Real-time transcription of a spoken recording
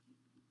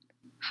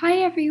Hi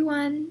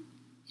everyone!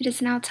 It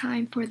is now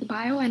time for the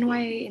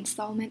BioNYA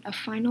installment of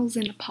Finals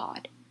in a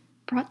Pod,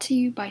 brought to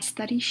you by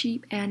Study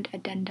Sheet and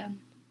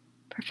Addendum.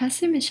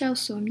 Professor Michelle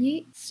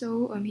Sommier is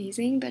so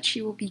amazing that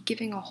she will be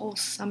giving a whole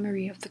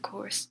summary of the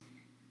course.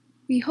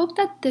 We hope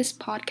that this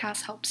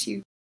podcast helps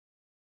you.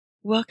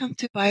 Welcome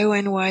to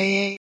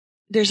BioNYA.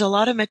 There's a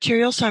lot of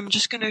material, so I'm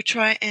just going to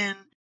try and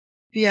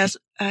be as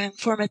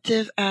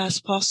informative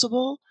as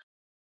possible.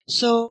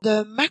 So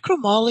the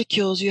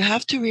macromolecules, you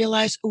have to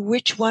realize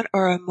which one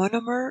are a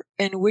monomer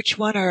and which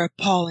one are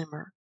a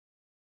polymer.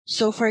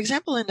 So for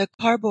example, in the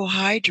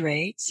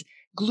carbohydrates,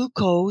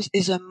 glucose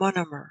is a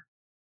monomer,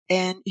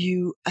 and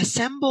you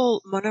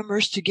assemble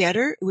monomers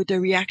together with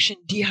the reaction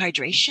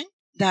dehydration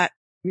that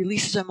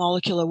releases a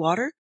molecule of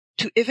water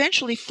to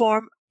eventually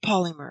form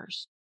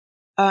polymers.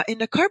 In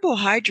the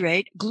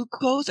carbohydrate,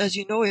 glucose, as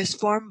you know, is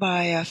formed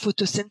by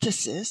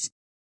photosynthesis,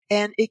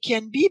 and it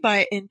can be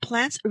in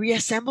plants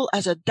reassembled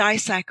as a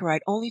disaccharide,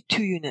 only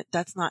 2 unit.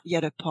 That's not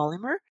yet a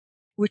polymer,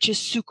 which is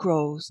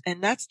sucrose,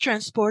 and that's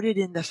transported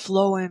in the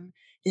phloem,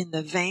 in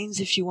the veins,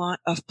 if you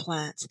want, of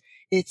plants.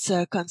 It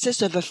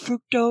consists of a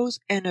fructose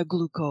and a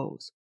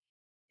glucose.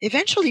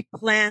 Eventually,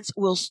 plants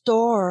will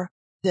store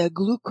the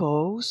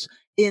glucose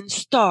in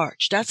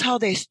starch. That's how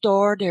they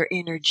store their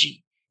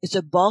energy. It's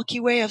a bulky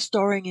way of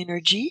storing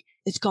energy.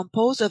 It's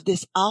composed of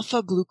this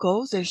alpha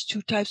glucose. There's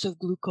 2 types of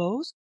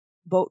glucose,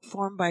 both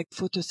formed by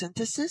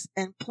photosynthesis,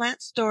 and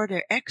plants store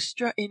their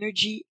extra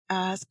energy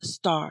as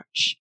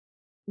starch.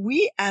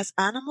 We as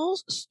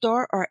animals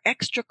store our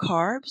extra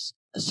carbs,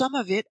 some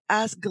of it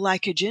as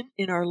glycogen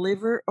in our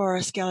liver or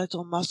a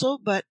skeletal muscle,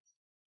 but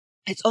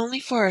it's only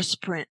for a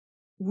sprint.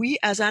 We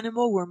as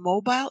animals, we're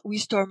mobile. We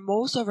store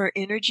most of our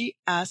energy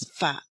as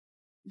fat.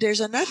 There's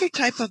another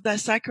type of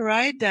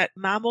disaccharide that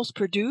mammals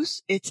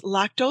produce. It's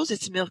lactose.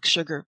 It's milk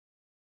sugar.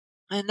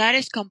 And that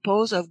is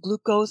composed of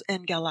glucose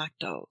and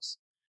galactose.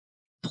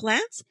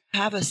 Plants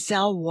have a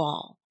cell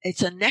wall.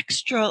 It's an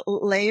extra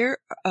layer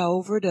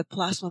over the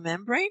plasma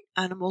membrane.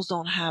 Animals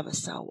don't have a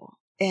cell wall.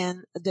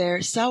 And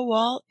their cell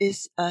wall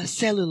is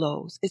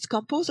cellulose. It's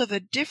composed of a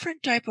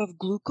different type of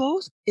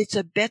glucose. It's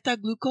a beta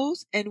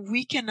glucose, and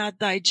we cannot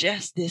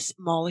digest this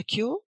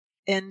molecule.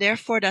 And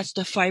therefore, that's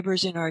the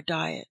fibers in our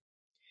diet.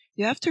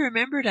 You have to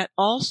remember that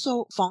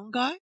also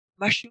fungi,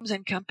 mushrooms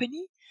and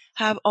company,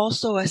 have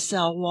also a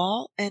cell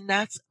wall, and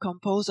that's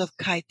composed of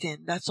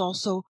chitin. That's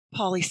also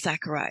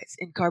polysaccharides.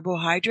 In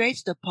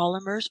carbohydrates, the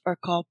polymers are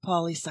called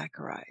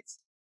polysaccharides.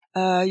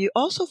 You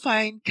also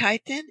find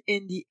chitin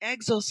in the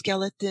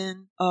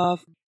exoskeleton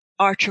of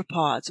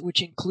arthropods,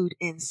 which include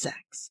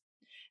insects.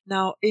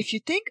 Now, if you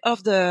think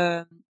of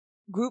the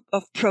group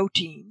of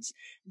proteins,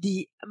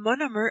 the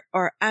monomer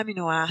are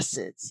amino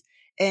acids,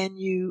 and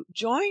you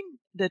join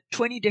the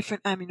 20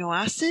 different amino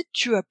acids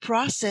through a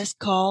process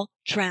called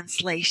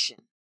translation.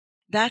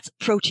 That's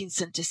protein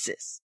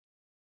synthesis.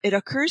 It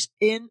occurs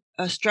in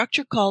a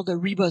structure called the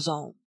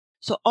ribosome.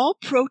 So all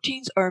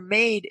proteins are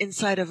made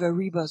inside of a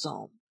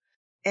ribosome.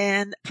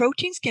 And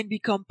proteins can be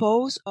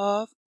composed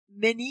of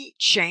many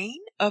chain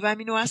of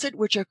amino acid,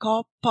 which are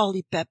called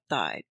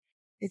polypeptide.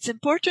 It's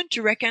important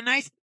to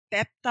recognize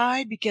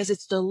peptide because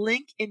it's the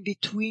link in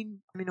between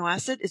amino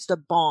acid. It's the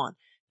bond.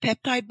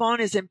 Peptide bond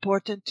is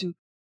important to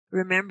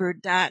remember.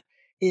 That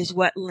is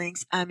what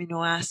links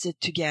amino acid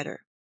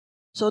together.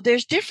 So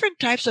there's different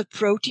types of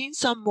proteins,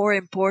 some more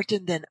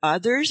important than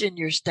others in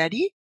your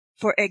study.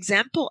 For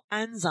example,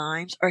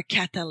 enzymes are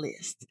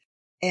catalysts,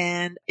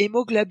 and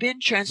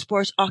hemoglobin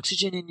transports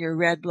oxygen in your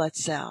red blood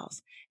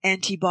cells.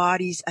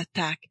 Antibodies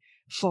attack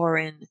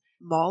foreign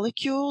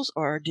molecules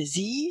or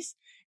disease,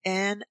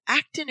 and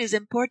actin is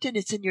important.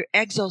 It's in your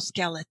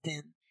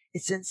exoskeleton.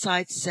 It's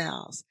inside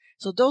cells.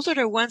 So those are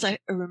the ones I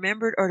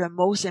remembered are the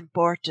most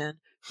important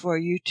for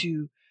you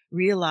to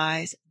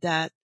realize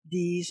that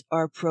these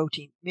are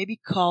protein, maybe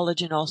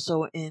collagen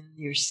also in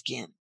your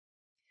skin.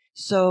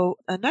 So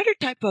another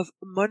type of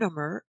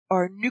monomer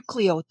are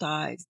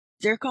nucleotides.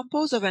 They're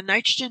composed of a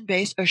nitrogen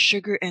base, a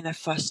sugar, and a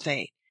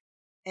phosphate.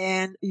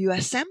 And you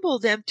assemble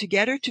them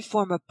together to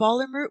form a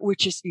polymer,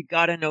 which is, you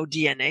gotta know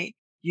DNA.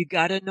 You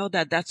gotta know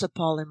that that's a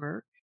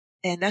polymer.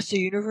 And that's the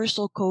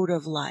universal code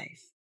of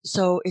life.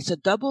 So it's a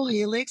double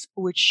helix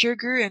with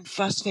sugar and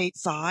phosphate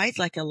sides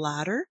like a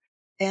ladder.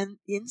 And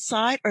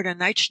inside are the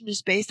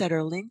nitrogenous base that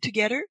are linked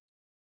together.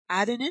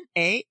 Adenine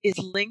A is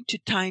linked to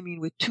thymine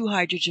with 2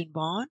 hydrogen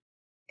bond,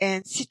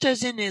 and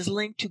cytosine is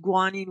linked to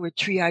guanine with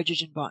 3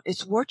 hydrogen bond.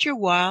 It's worth your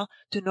while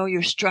to know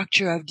your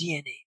structure of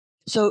DNA.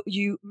 So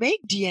you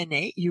make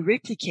DNA, you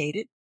replicate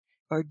it,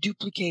 or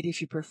duplicate if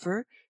you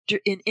prefer,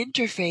 in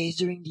interphase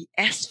during the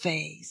S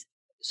phase.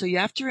 So you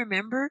have to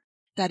remember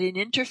that in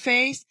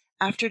interphase,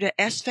 after the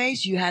S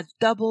phase, you have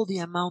double the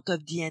amount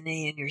of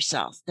DNA in your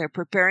cells. They're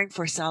preparing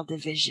for cell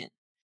division.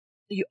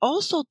 You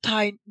also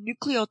tie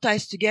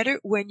nucleotides together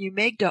when you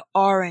make the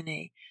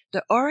RNA.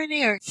 The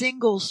RNA are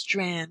single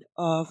strand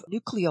of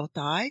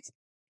nucleotides,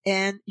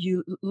 and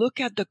you look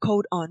at the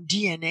code on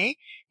DNA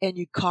and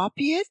you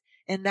copy it.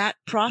 And that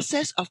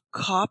process of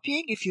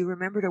copying, if you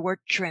remember the word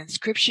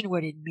transcription,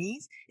 what it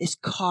means is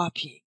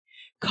copying.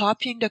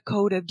 copying the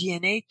code of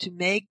DNA to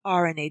make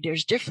RNA.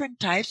 There's different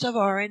types of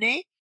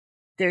RNA.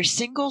 They're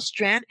single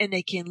strand and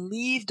they can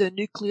leave the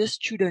nucleus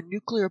through the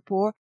nuclear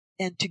pore,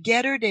 and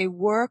together they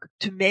work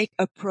to make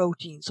a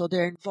protein. So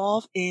they're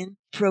involved in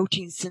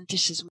protein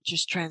synthesis, which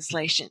is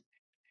translation.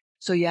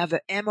 So you have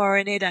an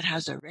mRNA that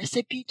has a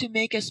recipe to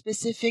make a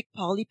specific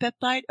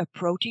polypeptide, a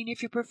protein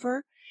if you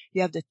prefer.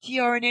 You have the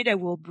tRNA that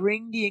will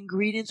bring the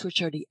ingredients,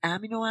 which are the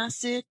amino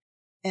acid.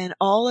 And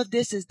all of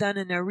this is done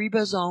in a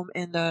ribosome,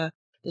 and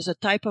there's a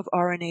type of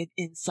RNA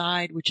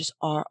inside, which is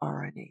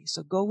rRNA.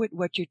 So go with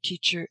what your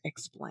teacher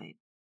explained.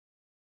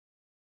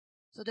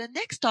 So the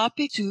next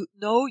topic to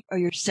know are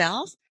your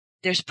cells.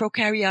 There's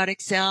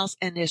prokaryotic cells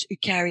and there's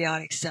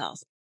eukaryotic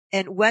cells,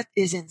 and what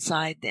is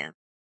inside them.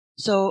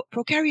 So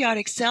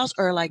prokaryotic cells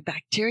are like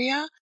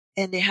bacteria,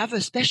 and they have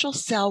a special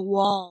cell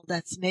wall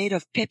that's made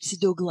of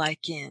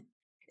peptidoglycan.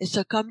 It's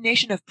a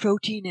combination of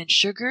protein and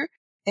sugar,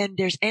 and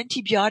there's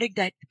antibiotic,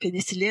 that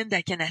penicillin,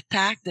 that can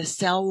attack the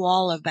cell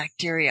wall of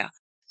bacteria.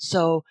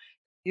 So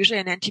usually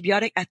an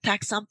antibiotic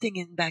attacks something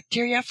in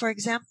bacteria, for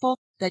example,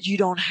 that you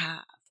don't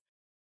have.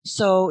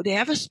 So they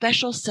have a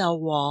special cell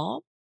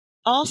wall.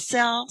 All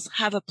cells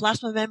have a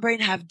plasma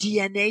membrane, have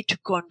DNA to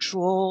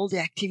control the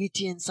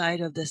activity inside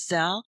of the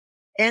cell,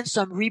 and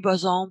some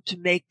ribosome to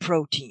make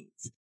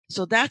proteins.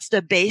 So that's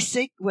the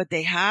basic, what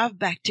they have.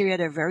 Bacteria,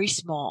 they're very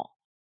small.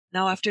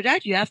 Now after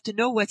that, you have to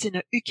know what's in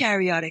an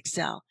eukaryotic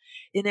cell.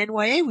 In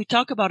NYA, we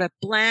talk about a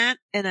plant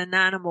and an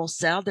animal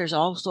cell. There's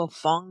also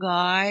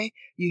fungi.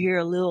 You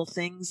hear little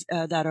things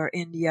that are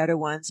in the other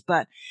ones,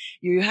 but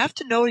you have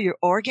to know your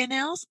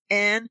organelles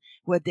and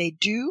what they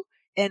do,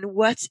 and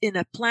what's in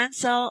a plant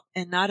cell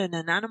and not in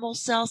an animal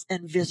cells,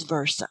 and vice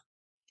versa.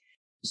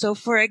 So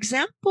for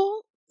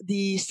example,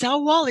 the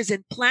cell wall is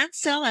in plant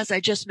cell, as I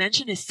just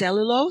mentioned, is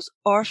cellulose,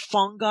 or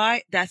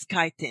fungi, that's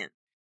chitin.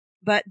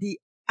 But the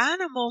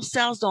animal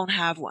cells don't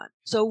have one.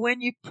 So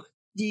when you put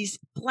these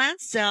plant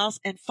cells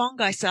and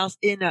fungi cells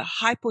in a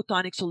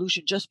hypotonic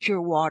solution, just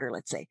pure water,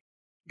 let's say,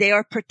 they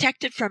are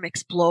protected from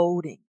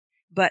exploding.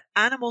 But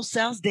animal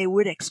cells, they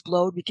would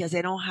explode because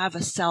they don't have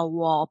a cell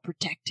wall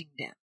protecting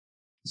them.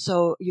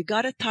 So you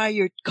got to tie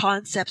your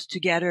concepts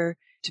together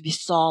to be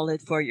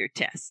solid for your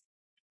test.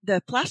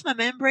 The plasma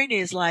membrane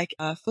is like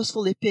a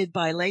phospholipid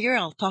bilayer.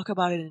 I'll talk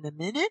about it in a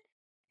minute.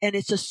 And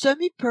it's a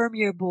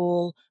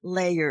semi-permeable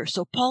layer.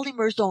 So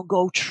polymers don't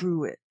go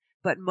through it,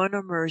 but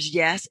monomers,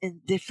 yes,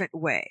 in different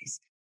ways.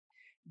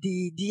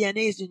 The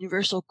DNA is the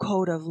universal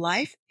code of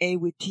life, A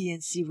with T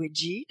and C with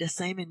G, the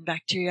same in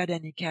bacteria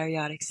than in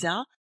eukaryotic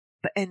cell,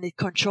 and it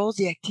controls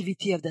the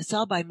activity of the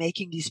cell by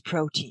making these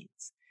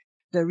proteins.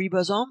 The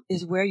ribosome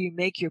is where you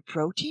make your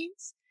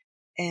proteins,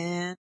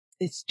 and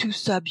it's two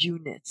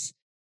subunits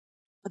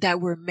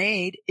that were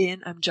made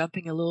in, I'm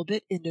jumping a little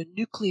bit, in the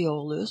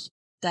nucleolus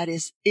that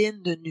is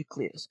in the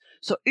nucleus.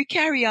 So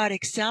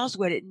eukaryotic cells,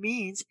 what it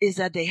means is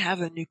that they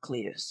have a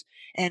nucleus.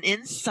 And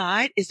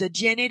inside is the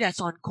DNA that's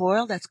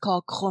uncoiled, that's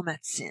called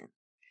chromatin.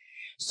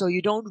 So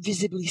you don't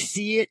visibly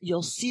see it.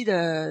 You'll see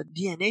the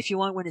DNA, if you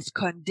want, when it's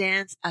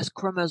condensed as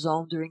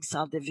chromosome during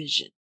cell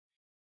division.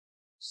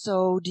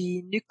 So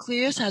the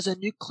nucleus has a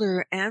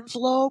nuclear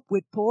envelope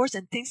with pores,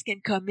 and things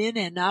can come in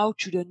and out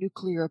through the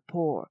nuclear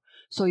pore.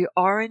 So your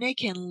RNA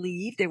can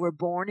leave. They were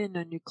born in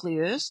the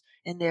nucleus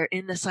and they're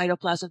in the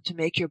cytoplasm to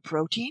make your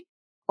protein.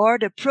 Or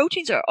the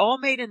proteins are all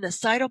made in the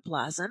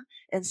cytoplasm,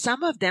 and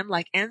some of them,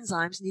 like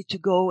enzymes, need to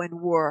go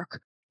and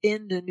work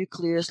in the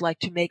nucleus, like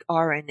to make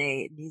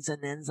RNA. It needs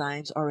an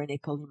enzyme's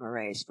RNA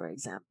polymerase, for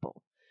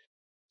example.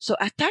 So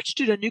attached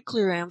to the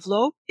nuclear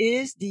envelope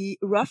is the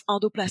rough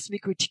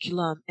endoplasmic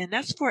reticulum, and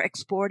that's for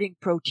exporting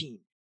protein.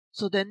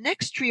 So the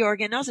next three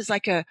organelles is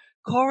like a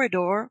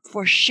corridor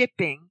for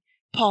shipping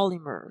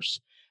polymers.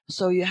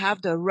 So you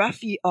have the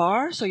rough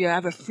ER, so you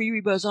have a free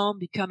ribosome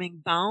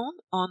becoming bound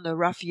on the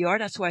rough ER.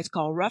 That's why it's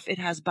called rough. It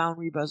has bound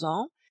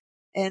ribosome.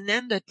 And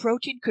then the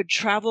protein could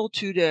travel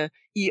to the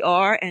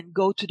ER and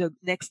go to the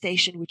next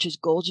station, which is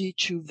Golgi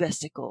through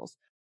vesicles.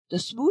 The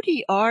smooth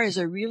ER is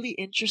a really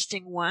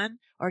interesting one,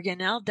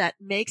 organelle, that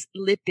makes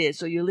lipids.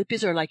 So your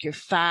lipids are like your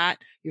fat,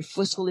 your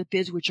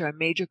phospholipids, which are a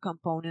major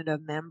component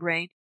of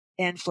membrane,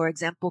 and for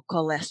example,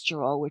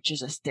 cholesterol, which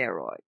is a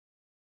steroid.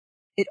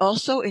 It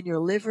also in your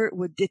liver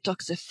would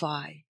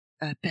detoxify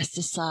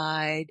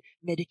pesticide,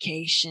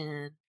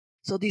 medication.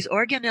 So these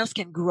organelles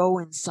can grow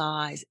in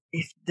size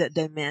if the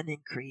demand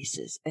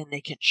increases, and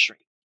they can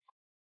shrink.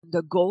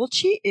 The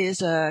Golgi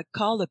is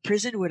called a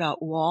prison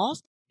without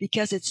walls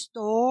because it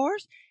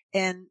stores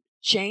and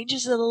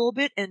changes a little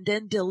bit and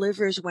then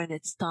delivers when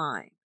it's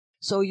time.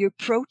 So your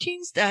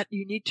proteins that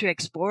you need to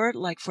export,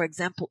 like for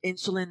example,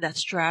 insulin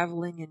that's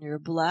traveling in your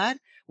blood,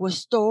 was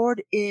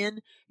stored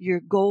in your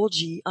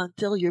Golgi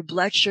until your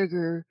blood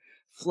sugar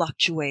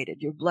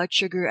fluctuated. Your blood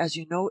sugar, as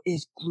you know,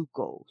 is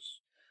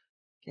glucose.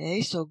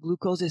 Okay, so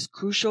glucose is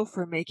crucial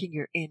for making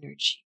your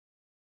energy,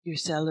 your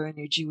cellular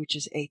energy, which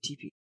is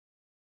ATP.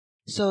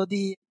 So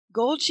the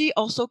Golgi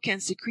also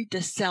can secrete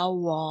the cell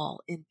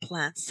wall in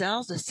plant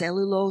cells, the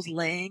cellulose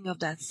laying of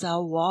that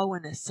cell wall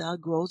when a cell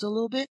grows a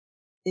little bit.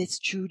 It's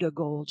through the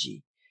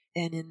Golgi.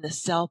 and in the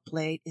cell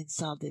plate in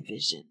cell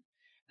division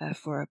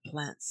for a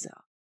plant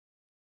cell.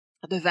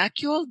 The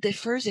vacuole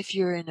differs if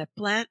you're in a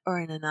plant or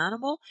in an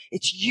animal.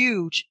 It's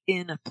huge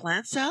in a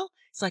plant cell.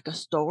 It's like a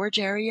storage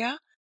area.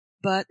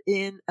 But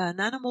in an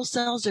animal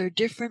cells, there are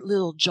different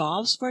little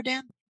jobs for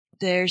them.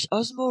 There's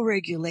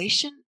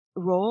osmoregulation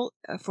role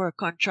for a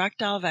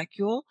contractile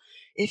vacuole.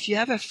 If you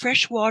have a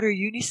freshwater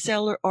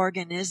unicellular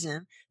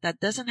organism that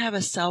doesn't have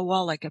a cell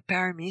wall like a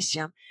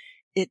paramecium,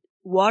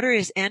 water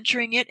is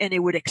entering it and it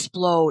would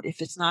explode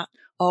if it's not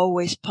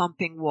always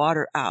pumping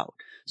water out.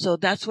 So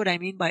that's what I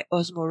mean by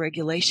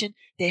osmoregulation.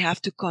 They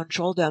have to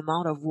control the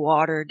amount of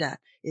water that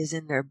is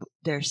in their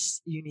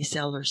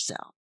unicellular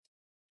cell.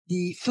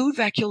 The food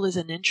vacuole is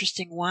an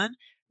interesting one.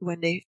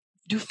 When they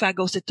do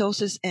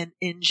phagocytosis and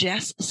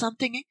ingest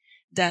something,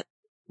 that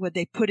what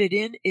they put it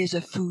in is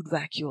a food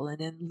vacuole, and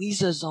then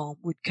lysosome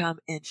would come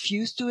and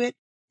fuse to it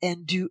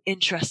and do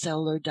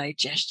intracellular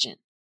digestion.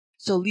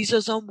 So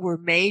lysosomes were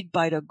made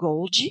by the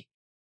Golgi,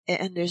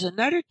 and there's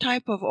another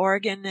type of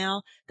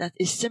organelle that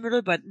is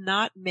similar but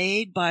not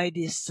made by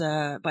this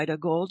by the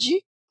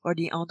Golgi or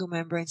the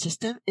endomembrane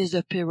system, is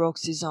the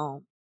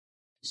peroxisome.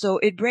 So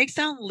it breaks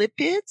down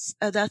lipids.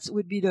 That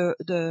would be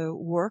the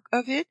work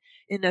of it.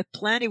 In a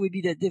plant, it would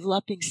be the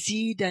developing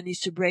seed that needs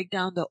to break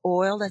down the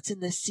oil that's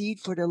in the seed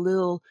for the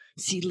little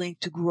seedling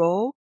to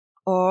grow.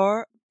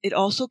 Or it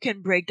also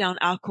can break down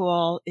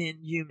alcohol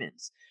in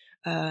humans,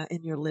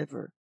 in your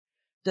liver.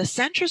 The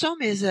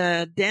centrosome is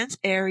a dense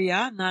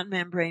area, not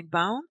membrane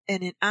bound.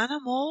 And in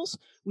animals,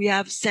 we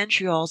have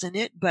centrioles in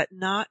it, but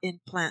not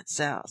in plant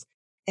cells.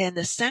 And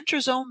the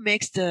centrosome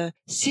makes the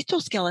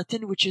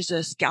cytoskeleton, which is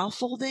a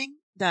scaffolding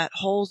that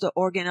holds the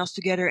organelles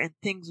together and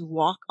things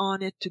walk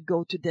on it to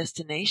go to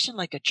destination,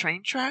 like a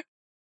train track.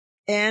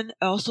 And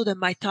also the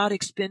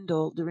mitotic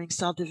spindle during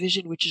cell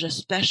division, which is a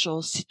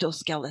special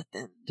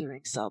cytoskeleton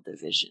during cell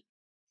division.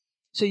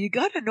 So you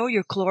got to know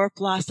your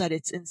chloroplast, that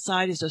it's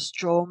inside is a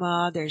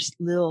stroma. There's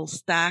little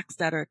stacks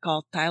that are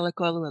called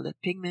thylakoid where the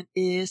pigment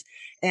is,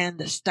 and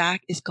the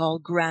stack is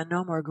called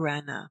granum or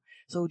grana.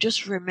 So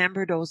just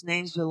remember those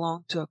names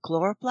belong to a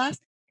chloroplast.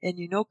 And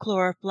you know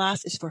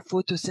chloroplast is for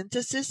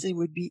photosynthesis. It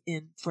would be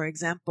in, for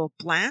example,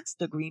 plants,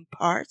 the green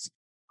parts,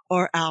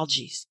 or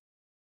algae.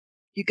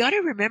 You got to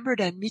remember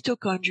that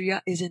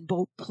mitochondria is in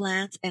both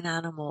plants and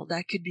animal.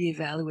 That could be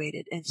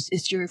evaluated. And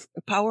it's your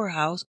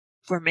powerhouse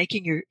for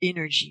making your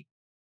energy.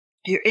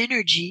 Your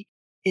energy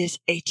is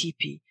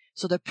ATP.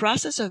 So the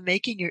process of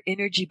making your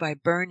energy by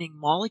burning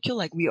molecule,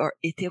 like we are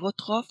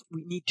heterotroph,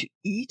 we need to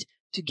eat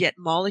to get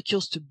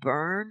molecules to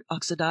burn,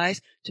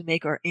 oxidize, to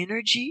make our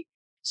energy.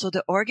 So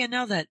the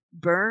organelle that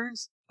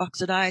burns,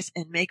 oxidize,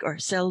 and make our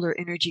cellular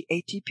energy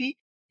ATP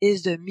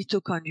is the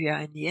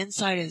mitochondria, and the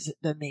inside is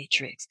the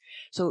matrix.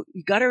 So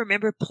you got to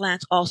remember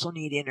plants also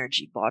need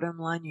energy. Bottom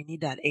line, you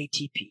need that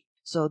ATP.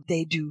 So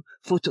they do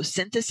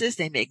photosynthesis,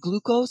 they make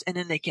glucose, and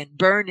then they can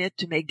burn it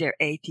to make their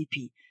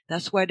ATP.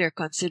 That's why they're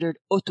considered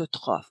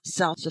autotroph,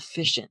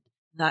 self-sufficient,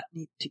 not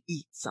need to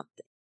eat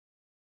something.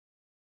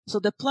 So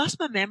the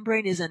plasma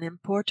membrane is an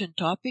important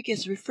topic.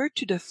 It's referred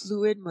to the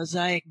fluid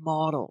mosaic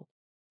model.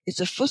 It's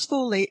a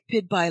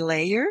phospholipid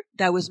bilayer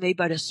that was made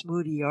by the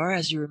smoothie ER,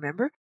 as you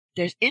remember.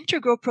 There's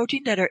integral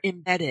protein that are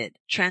embedded,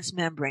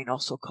 transmembrane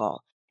also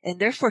called, and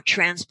they're for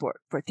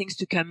transport, for things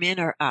to come in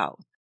or out.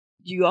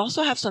 You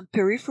also have some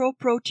peripheral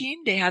protein.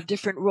 They have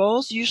different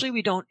roles. Usually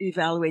we don't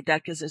evaluate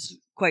that because it's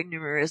quite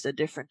numerous, the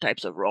different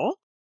types of role.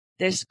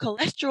 There's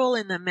cholesterol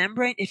in the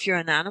membrane. If you're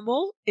an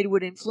animal, it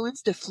would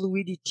influence the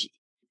fluidity.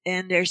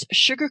 And there's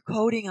sugar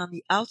coating on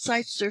the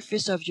outside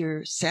surface of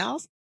your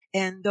cells,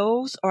 and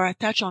those are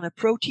attached on a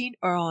protein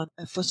or on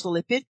a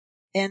phospholipid,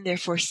 and they're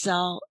for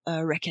cell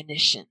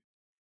recognition.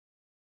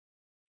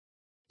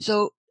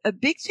 So a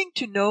big thing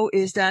to know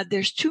is that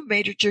there's two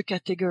major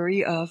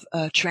category of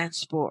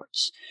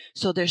transports.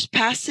 So there's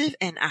passive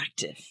and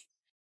active.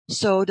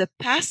 So the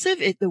passive,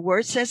 the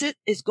word says it,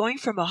 is going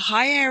from a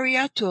high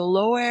area to a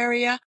low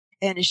area,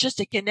 and it's just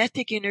the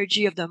kinetic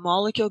energy of the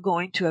molecule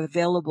going to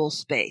available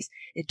space.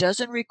 It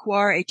doesn't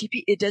require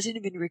ATP. It doesn't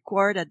even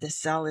require that the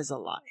cell is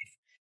alive.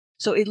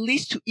 So it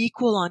leads to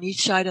equal on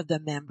each side of the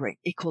membrane,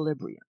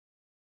 equilibrium.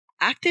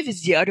 Active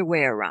is the other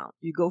way around.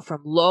 You go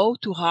from low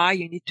to high.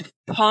 You need to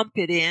pump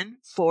it in,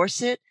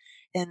 force it,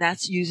 and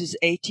that uses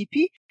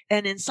ATP.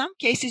 And in some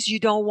cases, you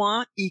don't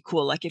want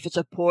equal. Like if it's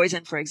a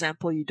poison, for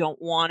example, you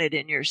don't want it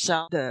in your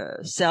cell. The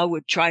cell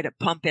would try to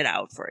pump it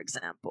out, for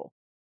example.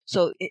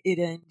 So it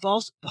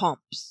involves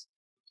pumps.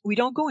 We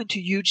don't go into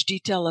huge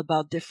detail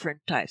about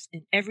different types.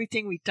 In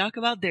everything we talk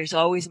about, there's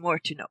always more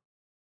to know.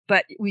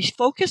 But we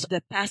focus on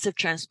the passive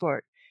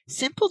transport.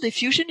 Simple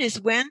diffusion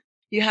is when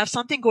you have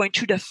something going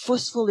through the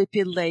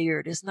phospholipid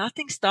layer. There's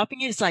nothing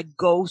stopping it. It's like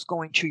ghosts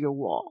going through your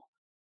wall.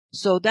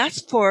 So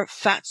that's for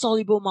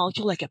fat-soluble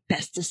molecule like a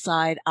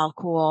pesticide,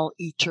 alcohol,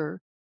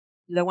 ether.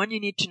 The one you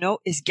need to know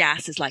is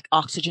gases like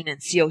oxygen and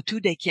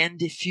CO2. They can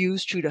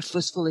diffuse through the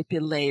phospholipid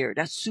layer.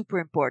 That's super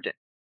important.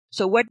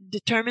 So what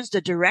determines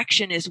the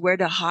direction is where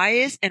the high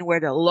is and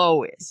where the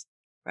low is,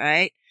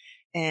 right?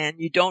 and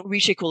you don't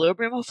reach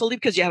equilibrium, hopefully,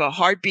 because you have a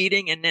heart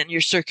beating and then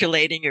you're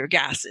circulating your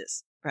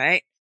gases,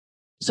 right?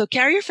 So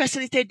carrier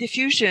facilitated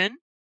diffusion,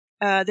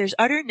 there's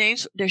other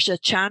names. There's a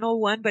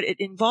channel one, but it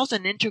involves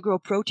an integral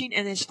protein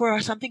and it's for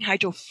something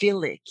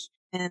hydrophilic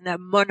and a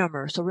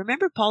monomer. So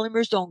remember,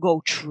 polymers don't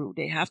go through.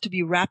 They have to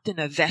be wrapped in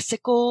a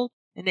vesicle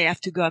and they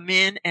have to come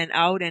in and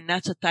out. And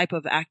that's a type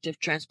of active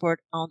transport,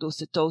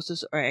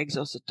 endocytosis or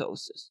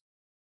exocytosis.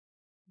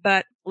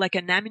 But like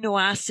an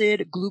amino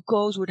acid,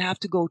 glucose would have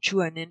to go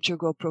through an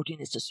integral protein.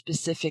 It's a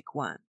specific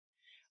one.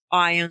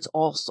 Ions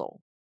also.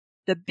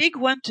 The big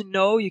one to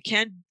know, you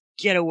can't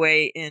get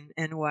away in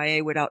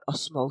NYA without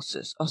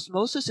osmosis.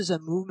 Osmosis is a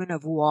movement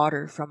of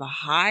water from a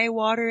high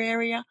water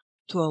area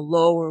to a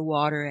lower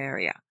water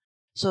area.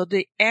 So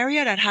the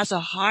area that has a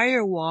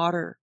higher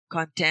water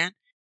content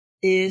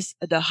is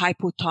the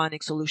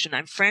hypotonic solution.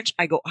 I'm French.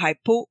 I go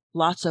hypo,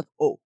 lots of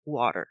O,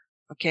 water.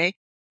 Okay.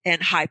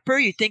 And hyper,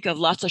 you think of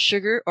lots of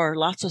sugar or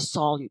lots of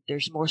solute.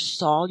 There's more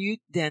solute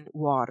than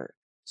water.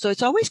 So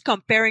it's always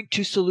comparing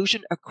two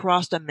solutions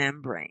across the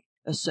membrane,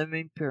 a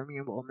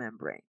semi-permeable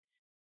membrane.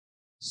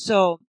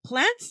 So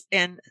plants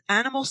and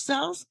animal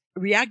cells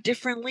react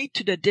differently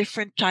to the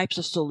different types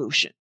of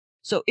solution.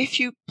 So if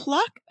you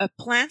pluck a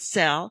plant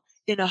cell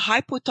in a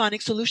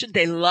hypotonic solution,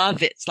 they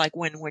love it. It's like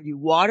when you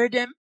water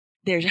them,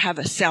 they have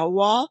a cell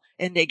wall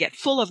and they get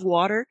full of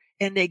water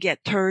and they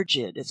get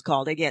turgid. It's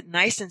called, they get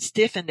nice and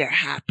stiff and they're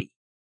happy.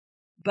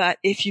 But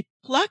if you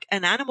pluck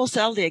an animal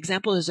cell, the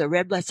example is the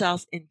red blood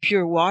cells in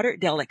pure water,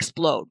 they'll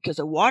explode because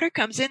the water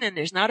comes in and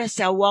there's not a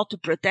cell wall to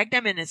protect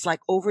them and it's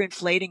like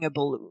overinflating a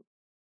balloon.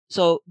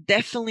 So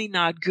definitely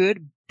not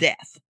good.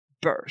 Death,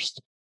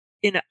 burst.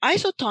 In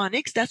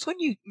isotonics, that's when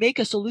you make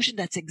a solution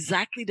that's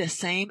exactly the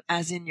same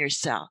as in your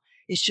cell.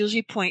 It's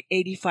usually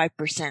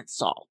 0.85%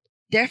 salt.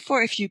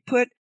 Therefore, if you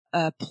put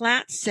a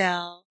plant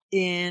cell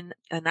in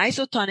an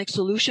isotonic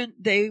solution,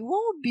 they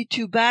won't be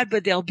too bad,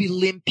 but they'll be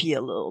limpy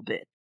a little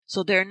bit.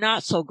 So they're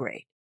not so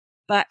great.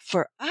 But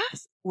for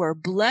us, where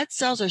blood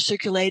cells are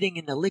circulating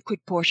in the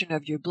liquid portion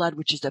of your blood,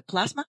 which is the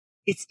plasma,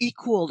 it's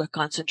equal the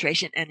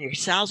concentration and your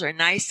cells are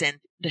nice and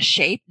the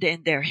shape,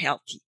 then they're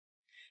healthy.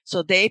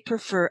 So they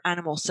prefer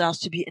animal cells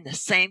to be in the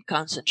same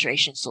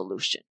concentration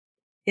solution.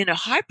 In a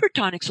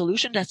hypertonic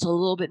solution that's a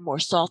little bit more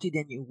salty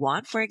than you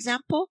want, for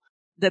example,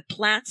 the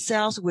plant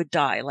cells would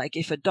die. Like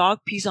if a dog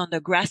pees on the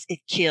grass, it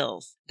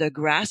kills the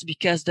grass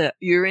because the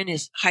urine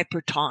is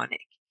hypertonic.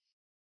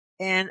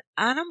 And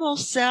animal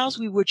cells,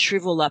 we would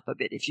shrivel up a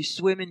bit. If you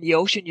swim in the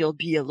ocean, you'll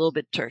be a little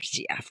bit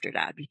thirsty after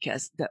that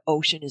because the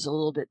ocean is a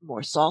little bit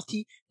more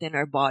salty than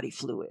our body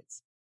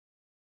fluids.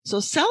 So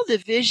cell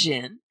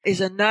division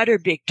is another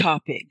big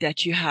topic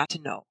that you have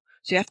to know.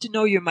 So you have to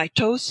know your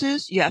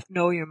mitosis, you have to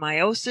know your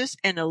meiosis,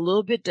 and a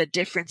little bit the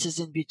differences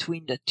in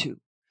between the two.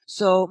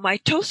 So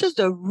mitosis,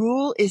 the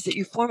rule is that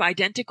you form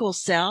identical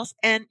cells,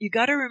 and you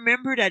got to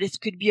remember that it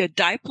could be a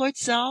diploid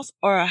cells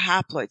or a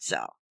haploid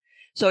cell.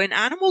 So in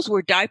animals,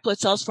 we're diploid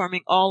cells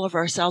forming all of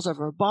our cells of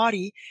our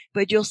body,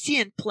 but you'll see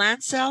in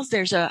plant cells,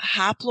 there's a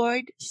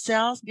haploid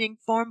cells being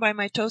formed by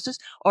mitosis,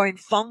 or in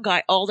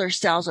fungi, all their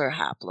cells are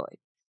haploid.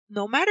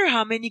 No matter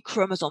how many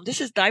chromosomes,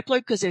 this is diploid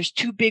because there's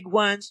two big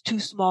ones, two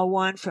small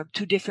ones from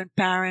two different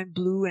parents,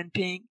 blue and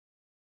pink.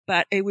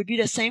 But it would be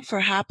the same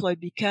for haploid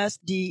because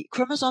the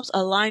chromosomes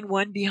align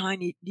one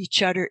behind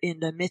each other in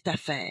the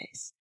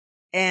metaphase.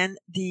 And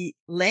the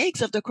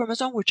legs of the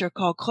chromosome, which are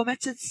called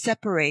chromatids,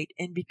 separate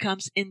and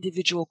becomes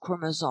individual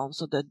chromosomes.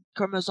 So the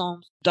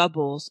chromosome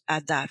doubles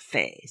at that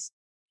phase.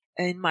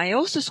 In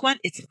meiosis one,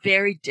 it's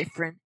very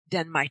different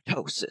than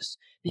mitosis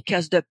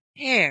because the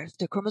pairs,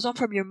 the chromosome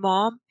from your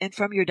mom and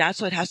from your dad,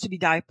 so it has to be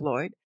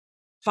diploid,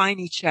 find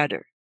each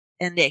other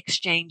and they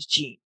exchange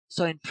genes.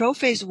 So in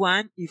prophase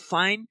one, you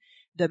find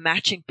the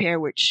matching pair,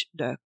 which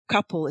the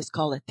couple is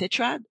called a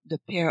tetrad, the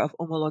pair of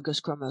homologous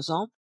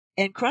chromosome.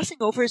 And crossing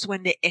over is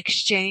when they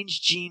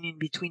exchange gene in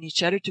between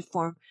each other to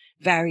form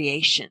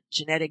variation,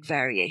 genetic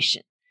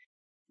variation.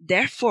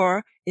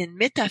 Therefore, in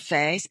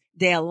metaphase,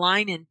 they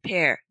align in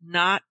pair,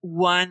 not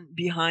one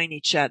behind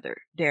each other.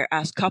 They're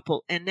as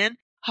couple. And then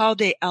how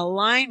they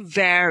align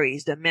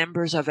varies the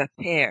members of a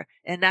pair.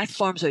 And that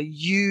forms a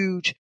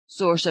huge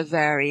source of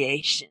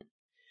variation.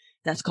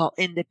 That's called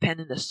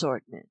independent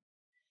assortment.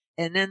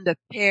 And then the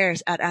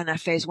pairs at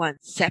anaphase 1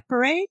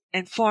 separate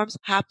and forms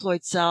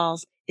haploid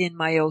cells in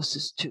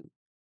meiosis 2.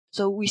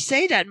 So we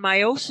say that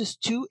meiosis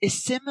 2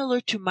 is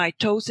similar to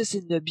mitosis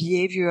in the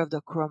behavior of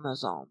the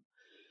chromosome.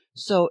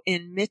 So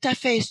in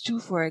metaphase 2,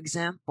 for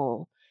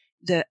example,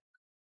 the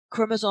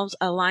chromosomes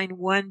align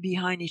one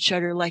behind each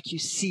other like you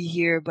see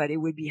here, but it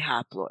would be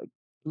haploid,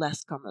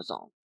 less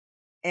chromosome.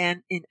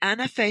 And in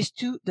anaphase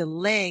 2, the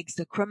legs,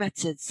 the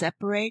chromatids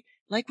separate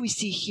like we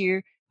see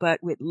here, but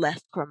with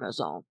less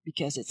chromosome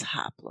because it's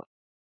haploid.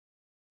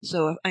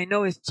 So I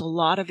know it's a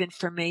lot of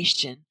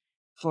information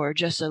for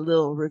just a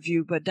little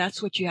review, but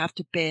that's what you have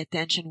to pay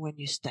attention when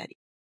you study.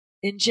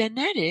 In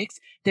genetics,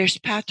 there's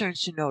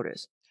patterns to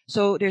notice.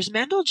 So there's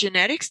Mendel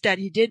Genetics that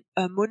he did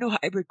a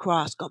monohybrid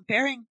cross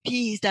comparing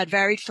peas that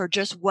varied for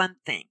just one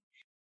thing.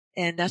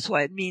 And that's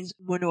why it means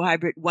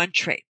monohybrid one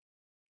trait.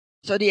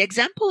 So the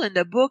example in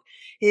the book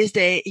is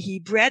that he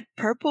bred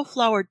purple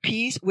flowered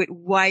peas with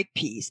white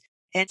peas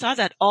and saw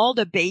that all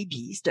the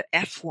babies, the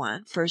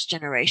F1 first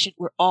generation,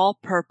 were all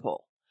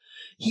purple.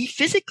 He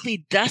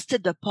physically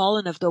dusted the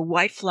pollen of the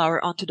white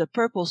flower onto the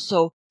purple,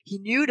 so he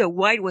knew the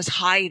white was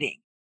hiding,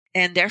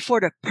 and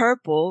therefore the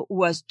purple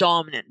was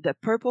dominant. The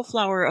purple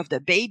flower of the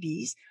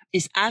babies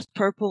is as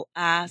purple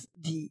as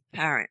the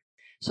parent.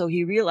 So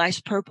he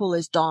realized purple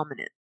is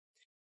dominant.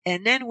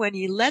 And then when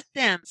he let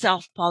them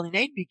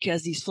self-pollinate,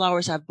 because these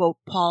flowers have both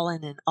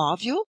pollen and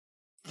ovule,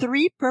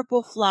 3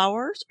 purple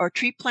flowers or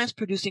 3 plants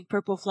producing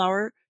purple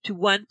flower to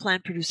 1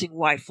 plant producing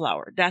white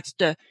flower. That's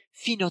the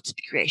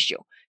phenotypic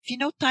ratio.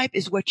 Phenotype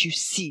is what you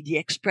see, the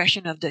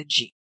expression of the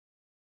gene.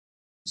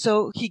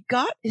 So he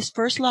got his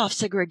first law of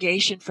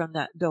segregation from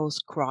those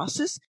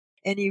crosses,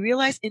 and he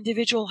realized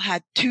individual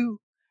had 2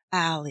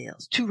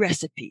 alleles, 2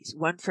 recipes,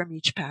 1 from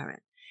each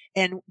parent.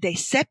 And they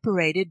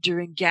separated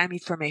during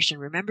gamete formation.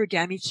 Remember,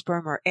 gamete,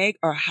 sperm, or egg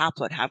are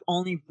haploid, have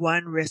only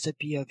 1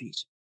 recipe of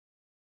each.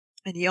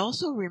 And he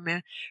also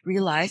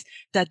realized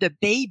that the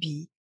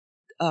baby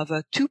of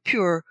a 2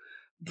 pure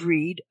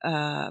breed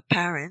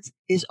parents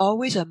is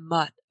always a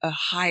mutt, a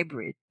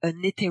hybrid,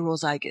 an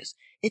heterozygous.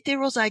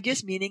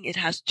 Heterozygous meaning it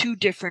has 2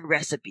 different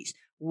recipes,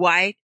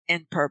 white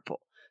and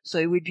purple. So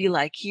it would be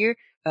like here,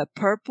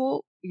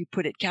 purple, you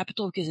put it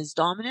capital because it's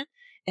dominant,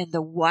 and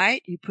the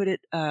white, you put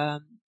it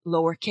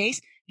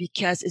lowercase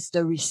because it's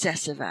the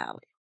recessive allele,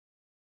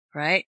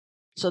 right?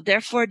 So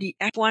therefore, the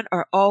F1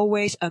 are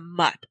always a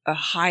mutt, a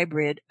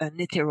hybrid, an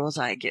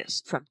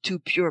heterozygous from 2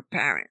 pure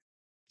parents.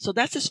 So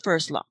that's his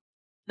first law.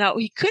 Now,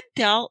 he couldn't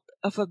tell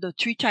of the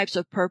 3 types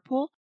of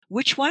purple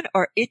which one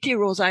are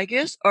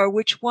heterozygous or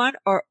which one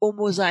are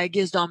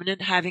homozygous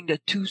dominant having the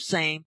 2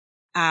 same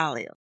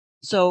alleles.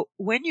 So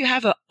when you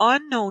have an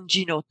unknown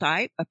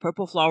genotype, a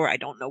purple flower, I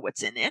don't know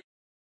what's in it,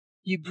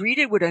 you breed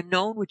it with a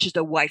known, which is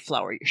the white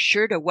flower. You're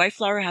sure the white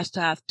flower has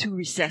to have 2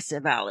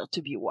 recessive alleles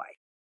to be white.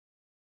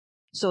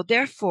 So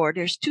therefore,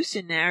 there's 2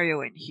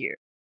 scenarios in here.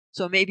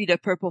 So maybe the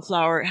purple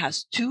flower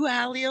has 2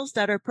 alleles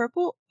that are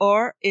purple,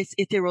 or its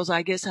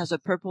heterozygous has a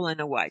purple and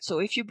a white. So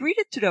if you breed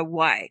it to the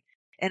white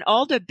and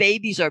all the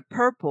babies are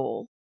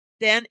purple,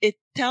 then it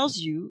tells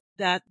you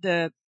that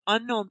the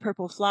unknown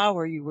purple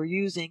flower you were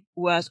using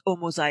was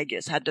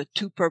homozygous, had the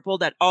 2 purple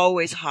that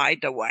always hide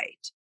the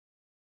white.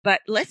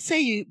 But let's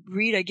say you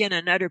breed again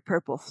another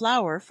purple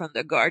flower from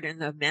the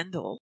garden of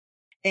Mendel,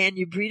 and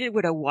you breed it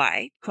with a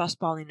white,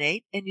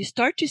 cross-pollinate, and you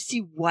start to see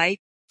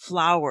white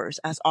flowers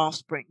as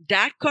offspring.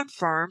 That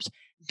confirms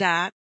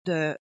that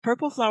the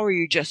purple flower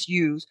you just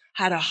used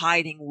had a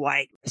hiding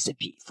white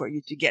recipe for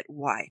you to get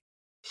white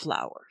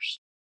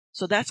flowers.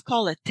 So that's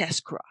called a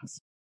test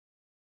cross.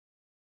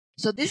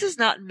 So this is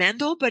not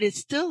Mendel, but it's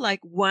still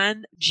like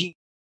 1 gene.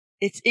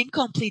 It's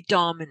incomplete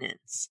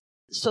dominance.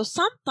 So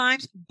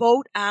sometimes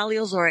both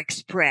alleles are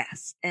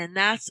expressed, and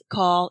that's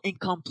called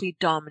incomplete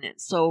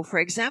dominance. So for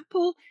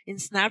example, in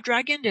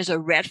Snapdragon, there's a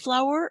red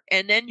flower,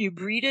 and then you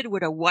breed it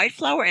with a white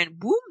flower, and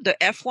boom, the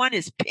F1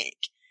 is pink.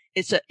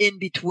 It's an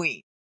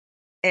in-between.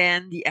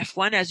 And the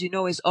F1, as you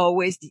know, is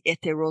always the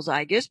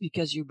heterozygous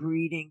because you're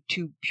breeding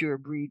 2 pure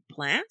breed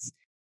plants.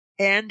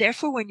 And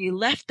therefore, when you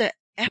left the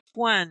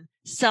F1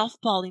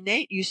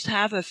 self-pollinate, you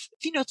have a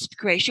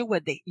phenotypic ratio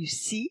where you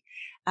see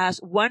as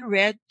 1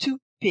 red, 2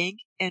 pink,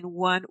 and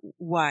 1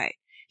 white.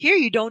 Here,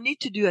 you don't need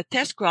to do a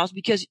test cross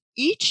because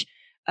each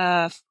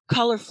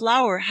color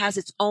flower has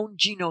its own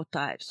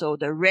genotype. So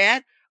the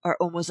red are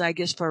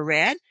homozygous for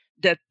red,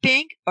 the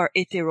pink are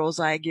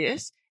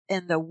heterozygous,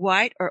 and the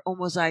white are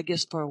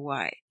homozygous for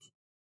white.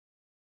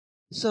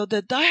 So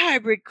the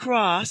dihybrid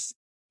cross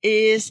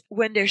is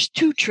when there's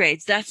 2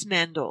 traits. That's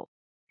Mendel.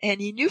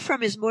 And he knew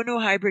from his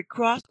monohybrid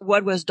cross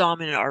what was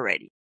dominant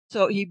already.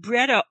 So he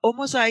bred a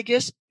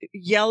homozygous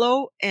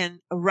yellow and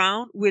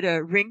round with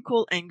a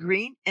wrinkle and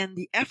green. And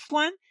the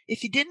F1,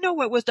 if he didn't know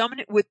what was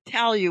dominant, would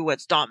tell you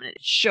what's dominant.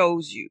 It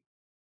shows you.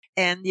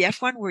 And the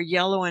F1 were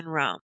yellow and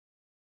round.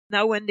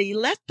 Now, when they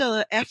let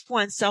the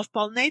F1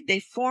 self-pollinate, they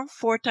form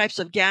 4 types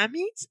of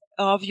gametes,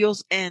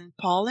 ovules, and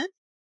pollen.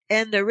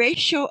 And the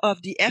ratio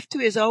of the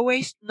F2 is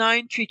always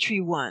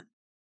 9:3:1.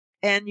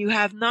 And you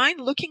have 9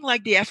 looking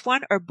like the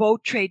F1 are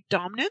both trait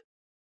dominant,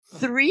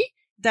 3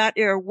 that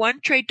are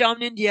 1 trait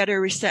dominant, the other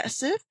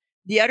recessive,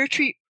 the other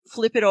 3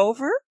 flip it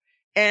over,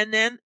 and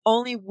then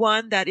only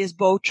 1 that is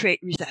both trait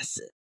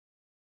recessive.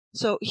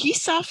 So he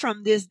saw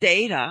from this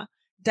data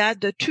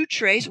that the 2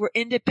 traits were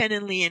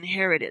independently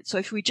inherited. So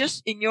if we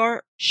just, in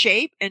your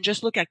shape and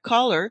just look at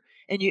color,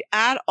 and you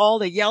add all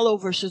the yellow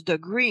versus the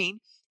green,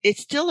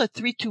 it's still a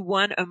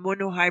 3-to-1, a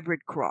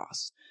monohybrid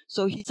cross.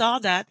 So he saw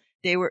that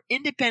they were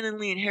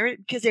independently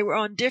inherited because they were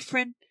on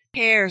different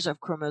pairs of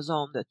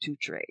chromosome, the 2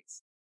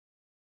 traits.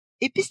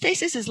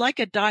 Epistasis is like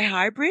a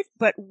dihybrid,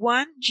 but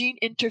 1 gene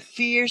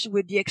interferes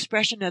with the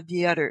expression of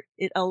the other.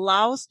 It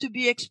allows to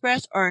be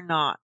expressed or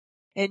not.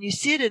 And you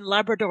see it in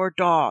Labrador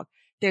dog.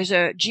 There's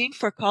a gene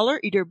for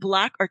color, either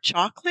black or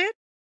chocolate,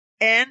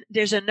 And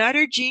there's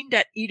another gene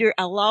that either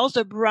allows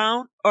the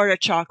brown or the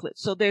chocolate.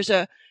 So there's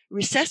a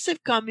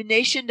recessive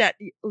combination that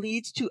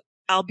leads to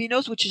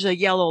albinos, which is a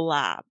yellow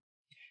lab.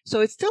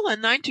 So it's still a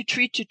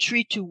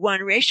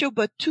 9:3:3:1 ratio,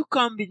 but two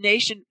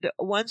combination, the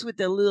ones with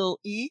the little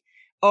e,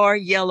 are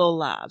yellow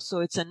labs. So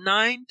it's a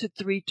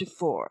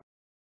 9:3:4.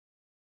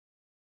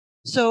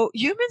 So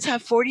humans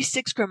have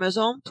 46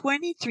 chromosomes,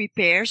 23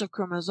 pairs of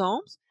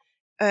chromosomes,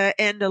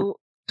 and the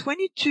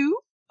 22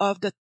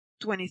 of the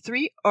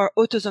 23 are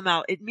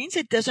autosomal. It means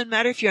it doesn't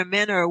matter if you're a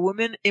man or a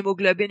woman.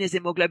 Hemoglobin is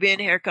hemoglobin,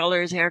 hair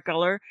color is hair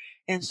color,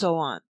 and so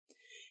on.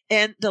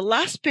 And the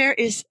last pair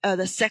is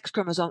the sex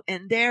chromosome.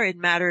 And there it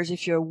matters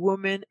if you're a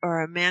woman or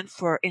a man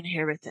for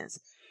inheritance.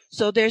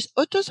 So there's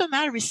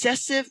autosomal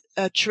recessive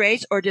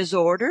traits or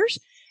disorders.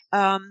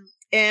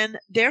 And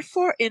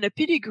therefore, in a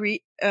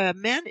pedigree, a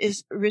man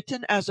is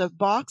written as a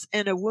box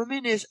and a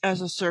woman is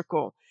as a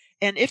circle.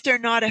 And if they're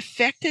not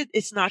affected,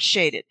 it's not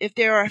shaded. If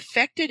they are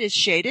affected, it's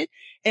shaded.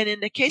 And in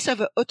the case of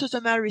an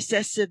autosomal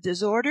recessive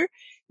disorder,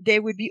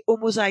 they would be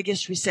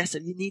homozygous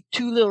recessive. You need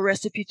two little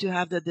recipes to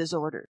have the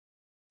disorder.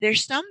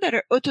 There's some that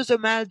are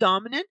autosomal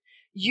dominant.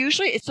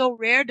 Usually it's so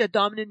rare, the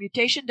dominant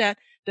mutation, that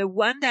the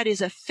one that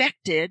is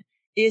affected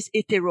is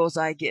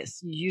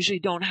heterozygous. You usually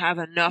don't have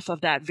enough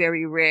of that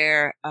very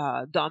rare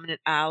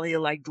dominant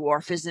allele like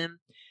dwarfism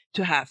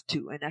to have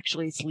two. And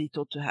actually it's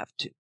lethal to have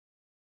two.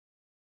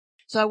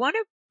 So I want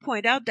to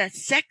point out that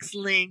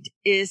sex-linked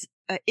is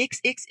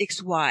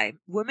XXXY.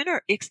 Women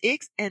are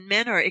XX and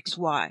men are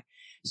XY.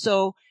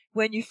 So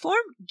when you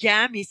form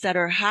gametes that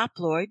are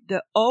haploid,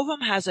 the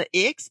ovum has a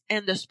X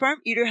and the sperm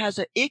either has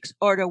a X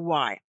or the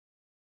Y.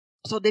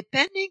 So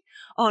depending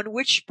on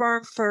which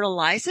sperm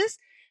fertilizes,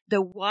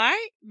 the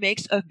Y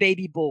makes a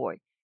baby boy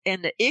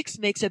and the X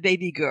makes a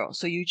baby girl.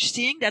 So you're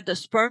seeing that the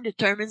sperm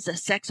determines the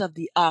sex of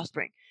the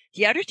offspring.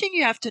 The other thing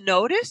you have to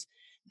notice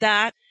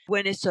that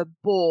when it's a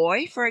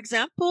boy, for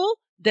example,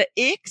 the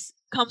X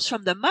comes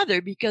from the mother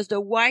because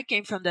the Y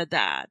came from the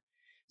dad.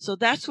 So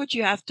that's what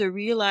you have to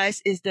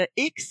realize is the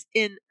X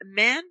in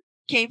man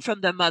came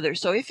from the mother.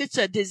 So if it's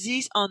a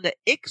disease on the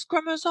X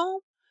chromosome,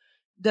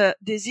 the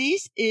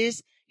disease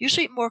is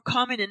usually more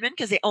common in men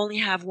because they only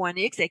have one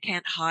X. They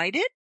can't hide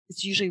it.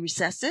 It's usually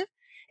recessive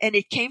and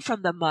it came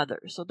from the mother.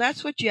 So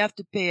that's what you have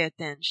to pay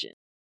attention.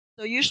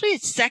 So usually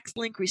it's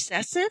sex-linked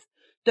recessive.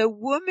 The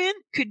woman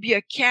could be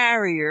a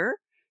carrier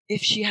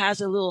if she has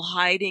a little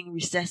hiding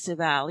recessive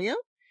allele.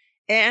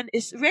 And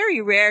it's very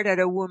rare that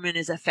a woman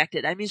is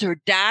affected. That means her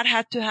dad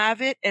had to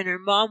have it and her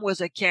mom was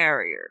a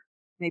carrier.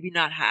 Maybe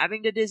not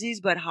having the disease,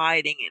 but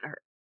hiding in her.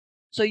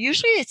 So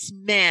usually it's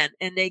men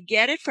and they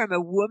get it from a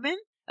woman,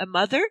 a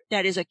mother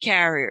that is a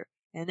carrier.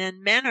 And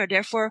then men are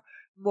therefore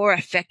more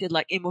affected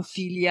like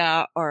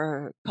hemophilia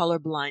or color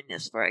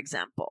blindness, for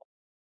example.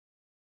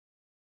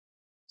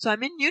 So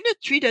I'm in Unit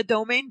 3, the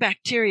domain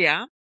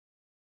bacteria.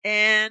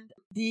 And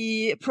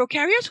the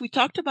prokaryotes, we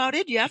talked about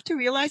it. You have to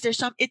realize there's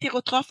some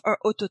heterotroph or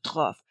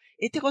autotroph.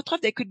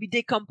 Heterotroph, they could be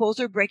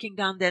decomposer, breaking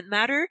down dead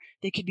matter.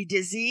 They could be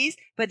disease,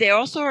 but they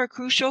also are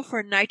crucial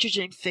for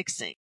nitrogen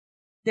fixing.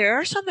 There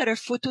are some that are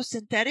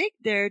photosynthetic.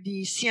 They're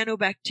the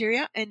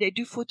cyanobacteria, and they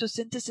do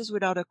photosynthesis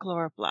without a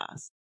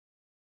chloroplast.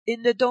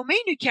 In the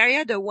domain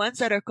eukarya, the ones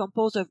that are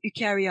composed of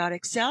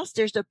eukaryotic cells,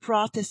 there's the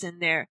protist in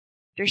there.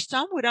 There's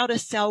some without a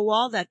cell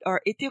wall that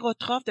are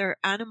heterotroph, they're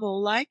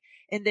animal-like,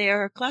 and they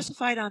are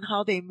classified on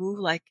how they move,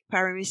 like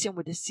paramecium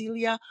with the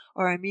cilia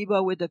or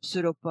amoeba with the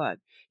pseudopod.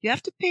 You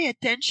have to pay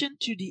attention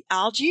to the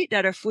algae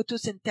that are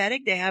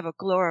photosynthetic, they have a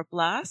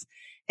chloroplast,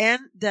 and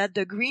that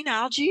the green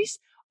algae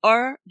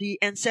are the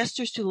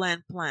ancestors to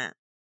land plant.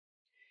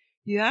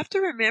 You have to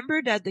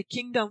remember that the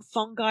kingdom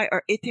fungi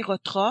are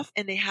heterotroph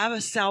and they have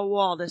a cell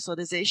wall. So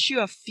there's an issue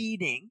of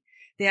feeding.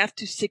 They have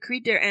to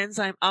secrete their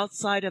enzyme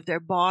outside of their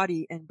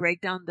body and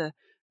break down the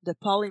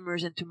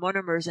polymers into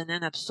monomers and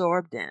then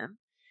absorb them.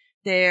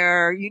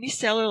 They're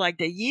unicellular like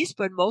the yeast,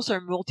 but most are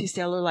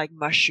multicellular like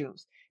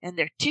mushrooms. And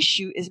their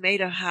tissue is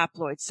made of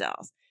haploid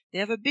cells. They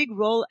have a big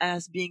role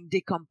as being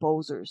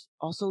decomposers.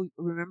 Also,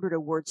 remember the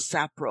word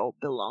sapro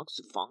belongs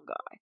to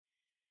fungi.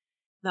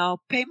 Now,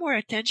 pay more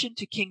attention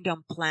to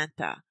kingdom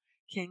planta.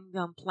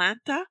 Kingdom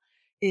planta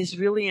is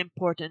really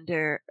important.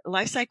 Their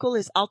life cycle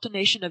is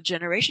alternation of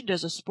generation.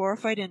 There's a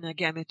sporophyte and a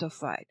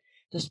gametophyte.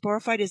 The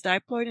sporophyte is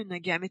diploid and the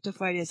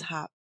gametophyte is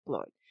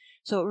haploid.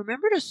 So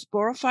remember, the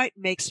sporophyte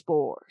makes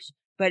spores,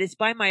 but it's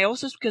by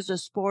meiosis because the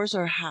spores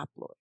are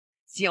haploid.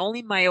 It's the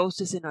only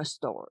meiosis in our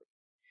story.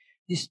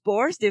 The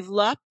spores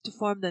develop to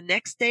form the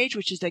next stage,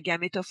 which is the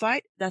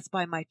gametophyte. That's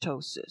by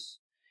mitosis.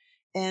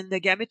 And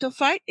the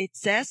gametophyte, it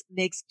says,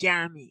 makes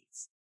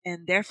gametes.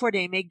 And therefore,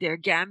 they make their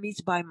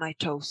gametes by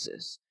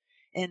mitosis.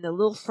 And the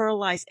little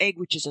fertilized egg,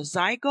 which is a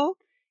zygote,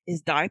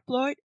 is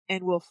diploid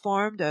and will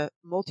form the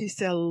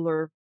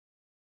multicellular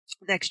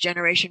next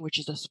generation, which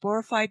is a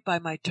sporophyte by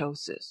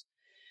mitosis.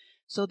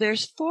 So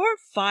there's 4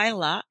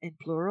 phyla, in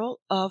plural,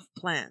 of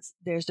plants.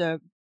 There's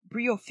the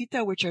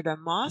bryophyta, which are the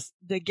moss.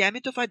 The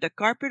gametophyte, the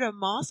carpet of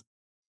moss,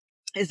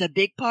 is a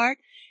big part.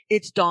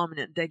 It's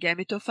dominant. The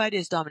gametophyte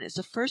is dominant. It's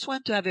the first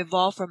one to have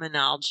evolved from an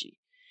algae.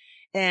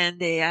 and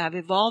they have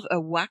evolved a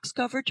wax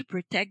cover to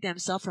protect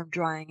themselves from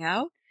drying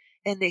out,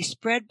 and they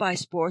spread by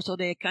spore, so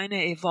they kind of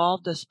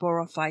evolved the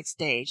sporophyte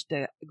stage.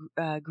 The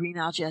green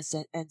algae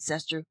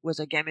ancestor was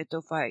a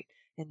gametophyte,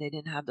 and they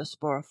didn't have the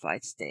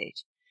sporophyte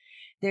stage.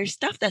 There's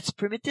stuff that's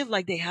primitive,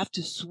 like they have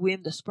to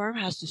swim. The sperm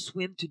has to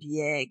swim to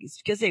the egg.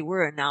 It's because they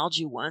were an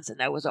algae once, and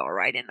that was all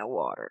right in the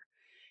water.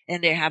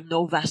 And they have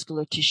no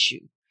vascular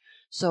tissue.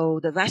 So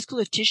the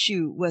vascular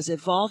tissue was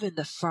evolved in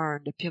the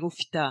fern, the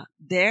Pyrophyta.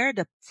 There,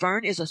 the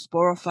fern is a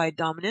sporophyte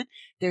dominant.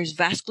 There's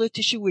vascular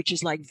tissue, which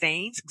is like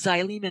veins,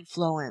 xylem and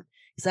phloem.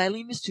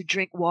 Xylem is to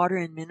drink water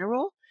and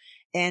mineral,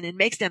 and it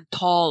makes them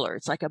taller.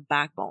 It's like a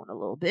backbone a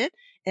little bit.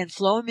 And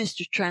phloem is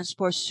to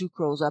transport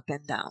sucrose up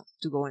and down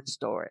to go and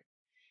store it.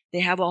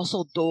 They have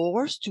also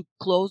doors to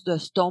close the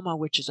stoma,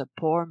 which is a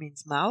pore,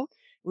 means mouth,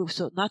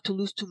 so not to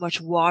lose too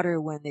much water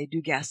when they do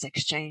gas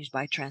exchange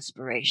by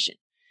transpiration.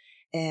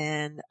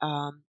 And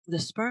the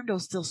sperm, they'll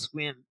still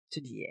swim to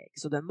the egg.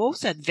 So the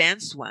most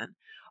advanced one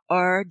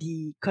are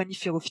the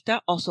Coniferaophyta,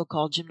 also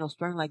called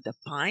gymnosperm, like the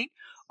pine,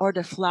 or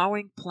the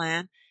flowering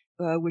plant,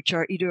 which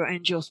are either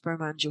Angiosperm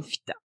or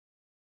Angiophyta.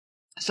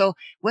 So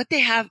what they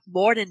have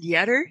more than the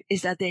other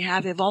is that they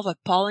have evolved a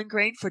pollen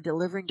grain for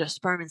delivering the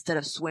sperm instead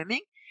of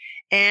swimming,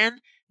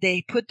 and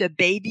they put the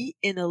baby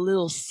in a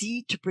little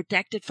seed to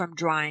protect it from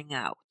drying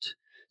out.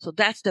 So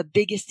that's the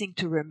biggest thing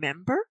to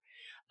remember.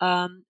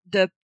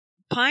 The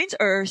pines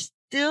are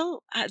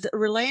still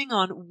relying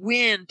on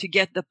wind to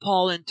get the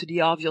pollen to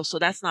the ovule, so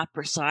that's not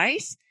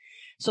precise.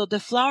 So the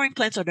flowering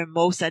plants are the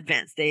most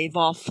advanced. They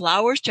evolve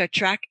flowers to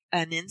attract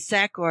an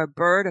insect or a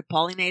bird, a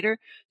pollinator,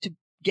 to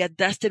get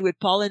dusted with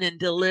pollen and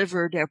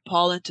deliver their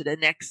pollen to the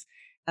next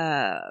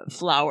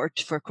flower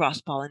for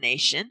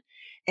cross-pollination.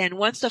 And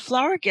once the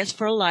flower gets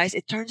fertilized,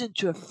 it turns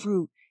into a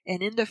fruit,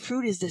 and in the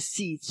fruit is the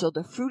seed. So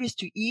the fruit is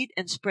to eat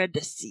and spread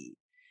the seed.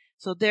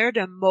 So they're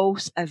the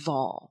most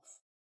evolved.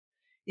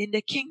 In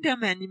the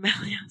kingdom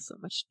Animalia, so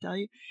much to tell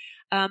you,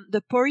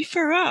 the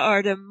Porifera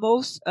are the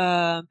most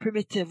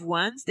primitive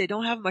ones. They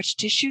don't have much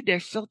tissue. They're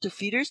filter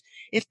feeders.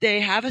 If they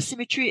have a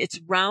symmetry,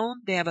 it's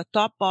round. They have a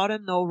top,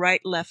 bottom, no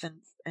right, left,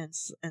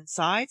 and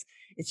sides.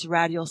 It's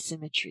radial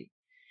symmetry.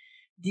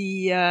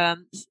 The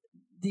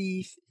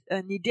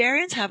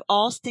Cnidarians have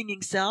all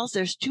stinging cells.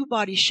 There's two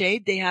body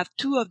shapes. They have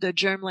two of the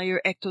germ layer,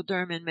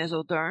 ectoderm and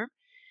mesoderm,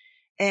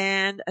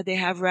 and they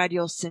have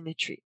radial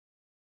symmetry.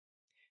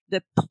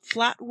 The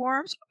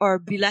flatworms are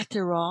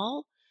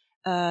bilateral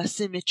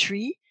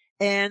symmetry,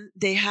 and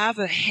they have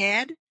a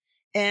head,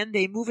 and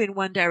they move in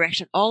one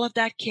direction. All of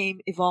that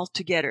evolved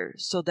together.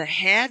 So the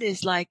head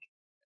is like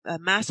a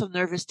mass of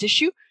nervous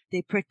tissue.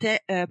 They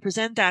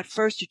present that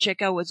first to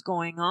check out what's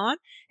going on,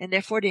 and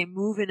therefore they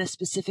move in a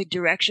specific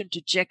direction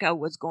to check out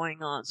what's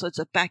going on. So it's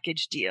a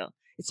package deal.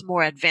 It's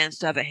more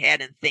advanced to have a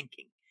head and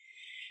thinking.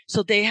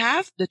 So they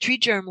have the three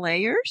germ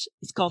layers.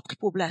 It's called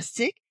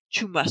trypoblastic.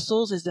 True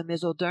muscles is the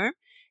mesoderm,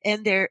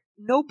 and they're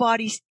no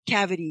body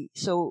cavity.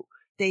 So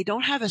they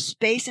don't have a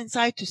space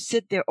inside to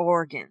sit their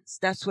organs.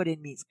 That's what it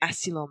means,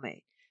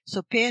 acylomate.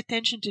 So pay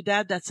attention to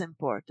that. That's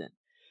important.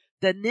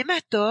 The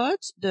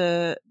nematodes,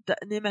 the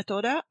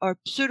nematoda are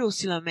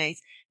pseudocoelomates.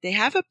 They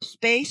have a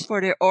space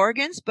for their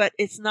organs, but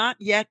it's not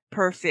yet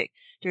perfect.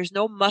 There's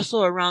no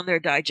muscle around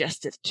their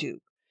digestive tube.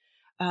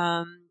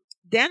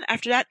 Then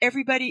after that,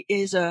 everybody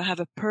have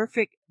a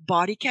perfect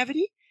body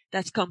cavity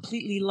that's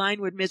completely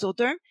lined with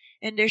mesoderm.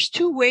 And there's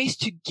two ways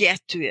to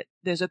get to it.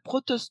 There's a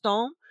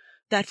protostome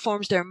that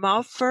forms their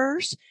mouth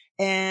first,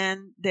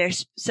 and their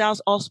cells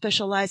all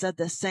specialize at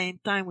the same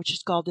time, which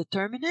is called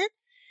determinate.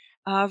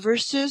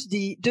 Versus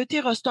the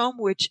deuterostome,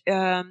 which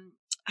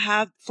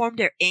have formed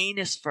their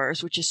anus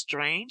first, which is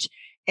strange,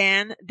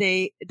 and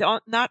they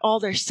don't, not all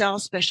their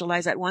cells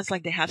specialize at once,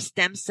 like they have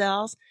stem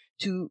cells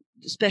to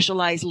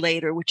specialize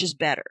later, which is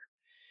better.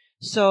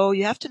 So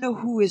you have to know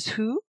who is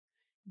who.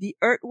 The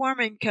earthworm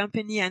and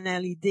company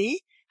Annelidae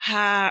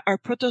are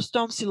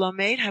protostome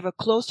coelomate, have a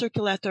closed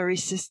circulatory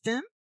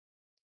system.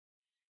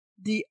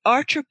 The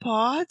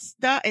arthropods,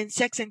 the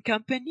insects and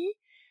company,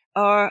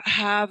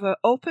 have an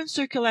open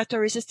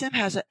circulatory system,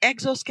 has an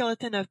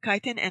exoskeleton of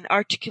chitin and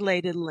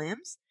articulated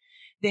limbs.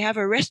 They have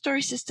a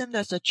respiratory system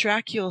that's a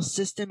tracheal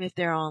system if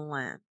they're on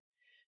land.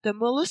 The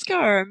mollusca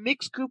are a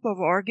mixed group of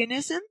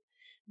organisms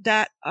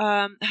that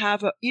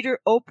have either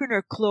open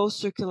or closed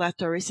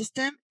circulatory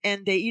system,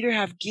 and they either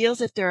have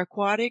gills if they're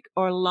aquatic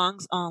or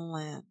lungs on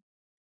land.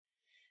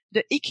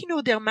 The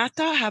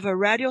echinodermata have a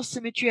radial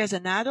symmetry as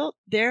an adult.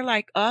 They're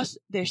like us.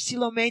 They're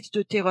coelomates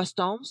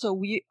deuterostome, so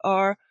we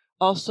are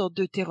also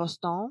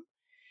deuterostome,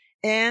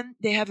 and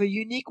they have a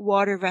unique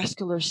water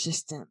vascular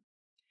system.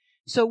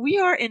 So we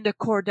are in the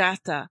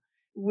chordata,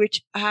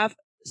 which have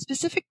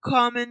specific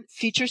common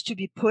features to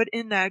be put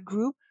in that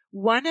group.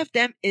 One of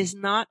them is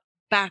not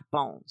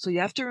backbone. So you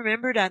have to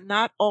remember that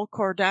not all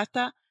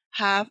chordata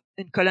have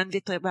in colonne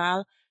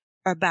vertebrale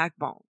a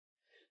backbone.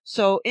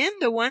 So in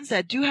the ones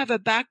that do have a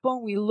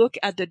backbone, we look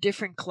at the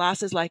different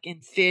classes like in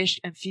fish,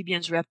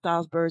 amphibians,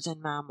 reptiles, birds,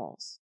 and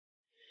mammals.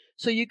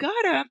 So you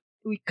gotta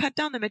we cut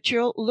down the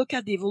material, look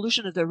at the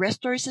evolution of the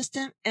respiratory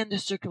system and the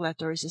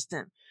circulatory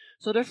system.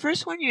 So the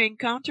first one you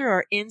encounter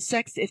are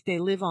insects if they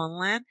live on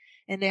land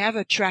and they have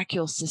a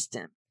tracheal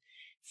system.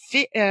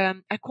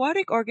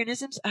 Aquatic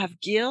organisms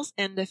have gills,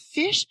 and the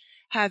fish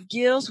have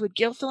gills with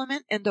gill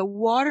filament, and the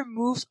water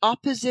moves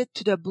opposite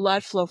to the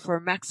blood flow for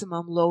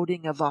maximum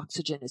loading of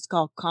oxygen. It's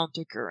called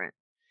countercurrent.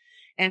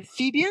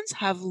 Amphibians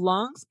have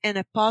lungs and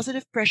a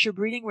positive pressure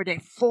breathing where they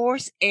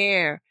force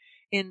air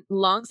in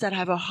lungs that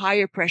have a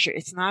higher pressure.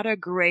 It's not a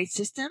great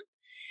system,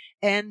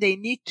 and they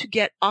need to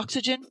get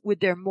oxygen with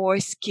their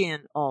moist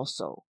skin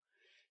also.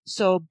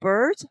 So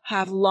birds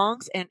have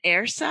lungs and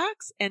air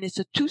sacs, and it's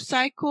a 2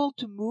 cycle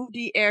to move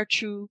the air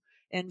through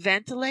and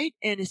ventilate,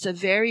 and it's a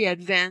very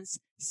advanced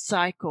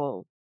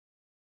cycle.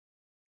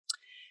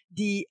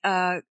 The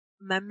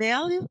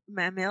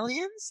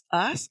mammalians,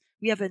 us,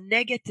 we have a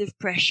negative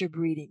pressure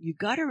breathing. You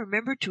got to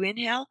remember to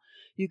inhale.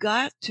 You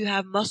got to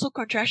have muscle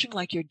contraction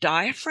like your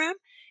diaphragm,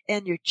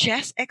 and your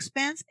chest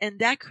expands, and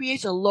that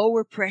creates a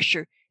lower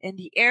pressure, and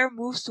the air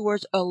moves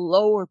towards a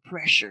lower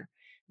pressure.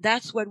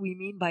 That's what we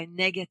mean by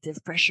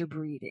negative pressure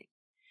breathing.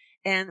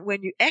 And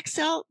when you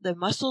exhale, the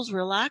muscles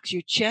relax,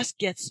 your chest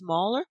gets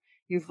smaller,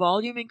 your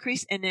volume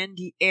increases, and then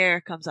the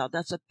air comes out.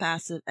 That's a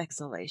passive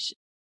exhalation.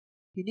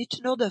 You need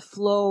to know the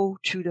flow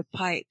through the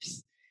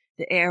pipes,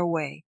 the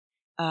airway,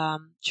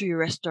 through your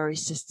respiratory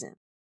system.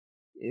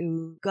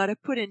 You got to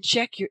put in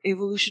check your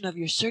evolution of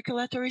your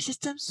circulatory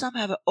system. Some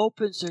have an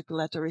open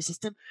circulatory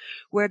system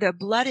where the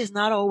blood is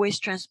not always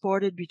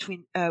transported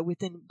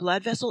within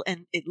blood vessel,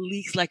 and it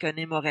leaks like an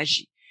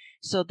hemorrhagie.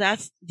 So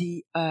that's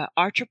the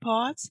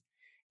arthropods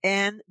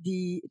and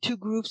the two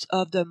groups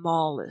of the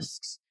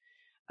mollusks.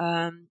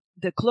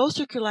 The closed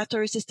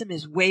circulatory system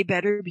is way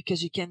better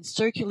because you can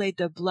circulate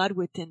the blood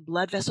within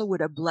blood vessel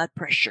with a blood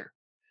pressure.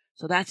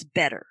 So that's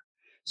better.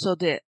 So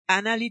the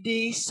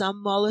Annelidae,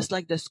 some mollusks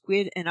like the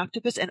squid and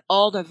octopus, and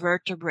all the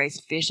vertebrates,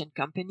 fish and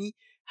company,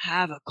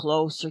 have a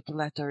closed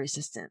circulatory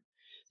system.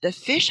 The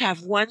fish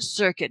have one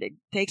circuit. It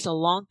takes a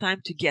long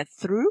time to get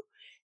through,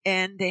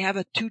 and they have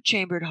a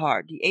 2-chambered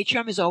heart. The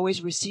atrium is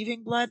always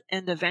receiving blood,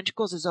 and the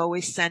ventricles is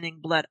always sending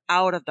blood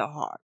out of the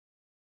heart.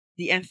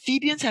 The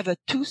amphibians have a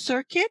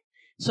 2-circuit.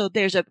 So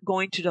there's a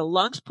going to the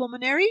lungs,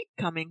 pulmonary,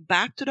 coming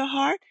back to the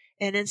heart,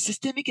 and then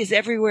systemic is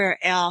everywhere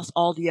else,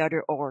 all the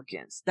other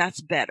organs. That's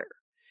better.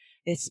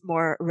 It's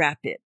more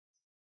rapid.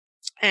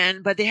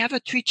 But they have a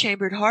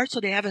 3-chambered heart,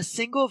 so they have a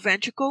single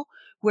ventricle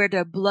where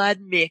the blood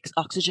mix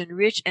oxygen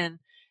rich and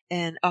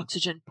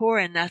oxygen poor,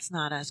 and that's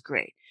not as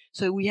great.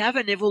 So we have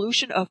an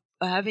evolution of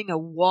having a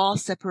wall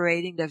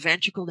separating the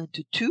ventricle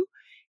into 2.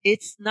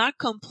 It's not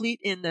complete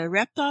in the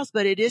reptiles,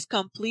 but it is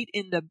complete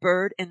in the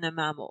bird and the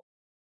mammal.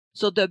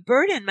 So the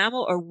bird and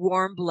mammal are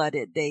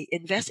warm-blooded. They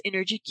invest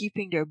energy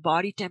keeping their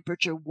body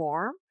temperature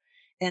warm,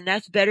 and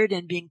that's better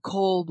than being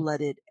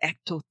cold-blooded,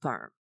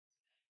 ectotherm.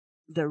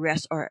 The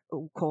rest are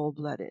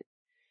cold-blooded.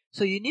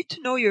 So you need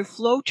to know your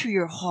flow through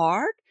your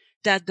heart,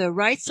 that the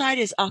right side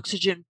is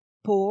oxygen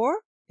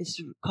poor,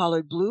 it's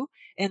colored blue,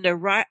 and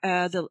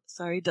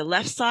the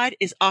left side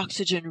is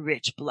oxygen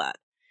rich blood.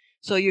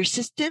 So your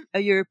system,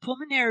 your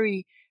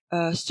pulmonary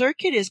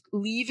circuit is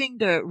leaving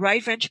the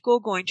right ventricle,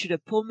 going to the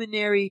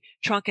pulmonary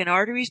trunk and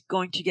arteries,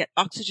 going to get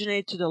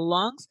oxygenated to the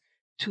lungs,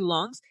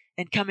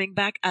 and coming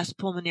back as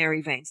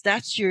pulmonary veins.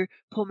 That's your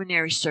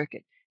pulmonary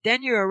circuit.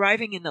 Then you're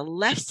arriving in the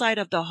left side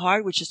of the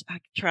heart, which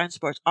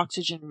transports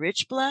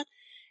oxygen-rich blood,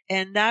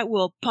 and that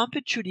will pump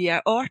it through the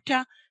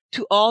aorta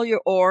to all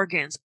your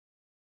organs,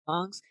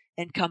 lungs,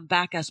 and come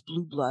back as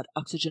blue blood,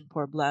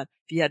 oxygen-poor blood,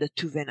 via the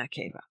 2 vena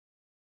cava.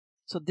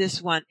 So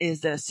this one is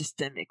the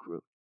systemic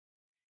route.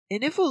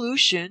 In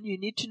evolution, you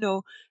need to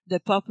know the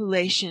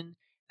population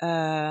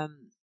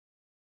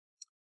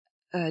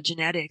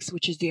genetics,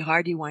 which is the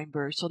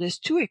Hardy-Weinberg. So there's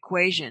 2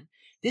 equations.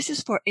 This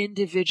is for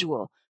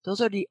individual.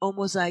 Those are the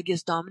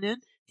homozygous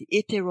dominant, the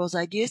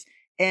heterozygous,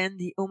 and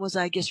the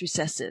homozygous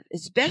recessive.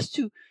 It's best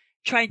to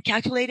try and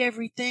calculate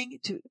everything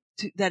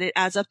that it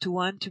adds up to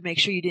 1 to make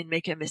sure you didn't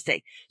make a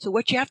mistake. So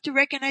what you have to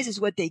recognize is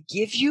what they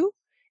give you,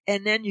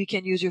 and then you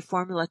can use your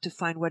formula to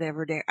find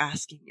whatever they're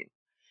asking you.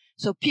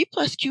 So P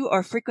plus Q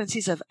are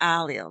frequencies of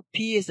allele.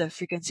 P is the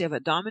frequency of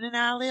a dominant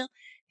allele,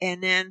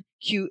 and then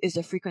Q is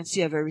the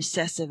frequency of a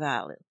recessive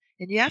allele.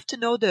 And you have to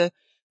know the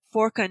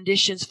 4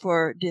 conditions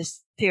for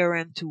this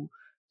theorem to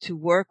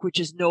work, which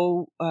is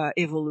no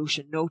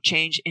evolution, no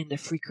change in the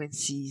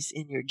frequencies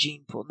in your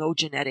gene pool, no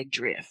genetic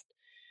drift.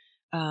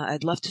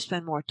 I'd love to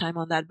spend more time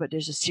on that, but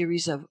there's a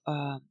series of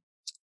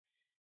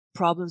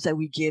problems that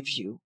we give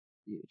you.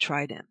 You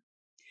try them.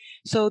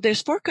 So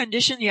there's 4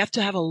 conditions. You have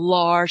to have a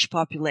large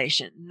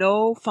population.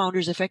 No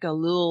founders effect, a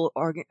little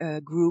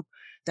group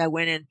that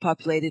went and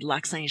populated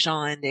Lac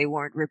Saint-Jean and they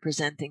weren't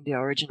representing the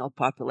original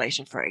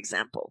population, for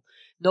example.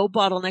 No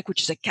bottleneck,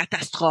 which is a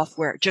catastrophe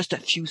where just a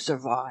few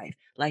survive.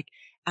 Like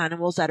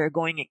animals that are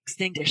going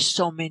extinct, there's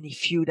so many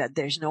few that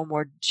there's no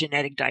more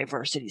genetic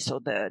diversity, so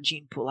the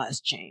gene pool has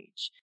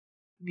changed.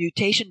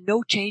 Mutation,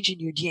 no change in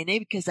your DNA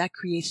because that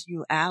creates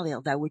new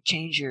allele that would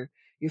change your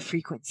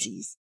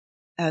frequencies.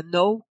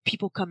 no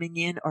people coming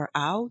in or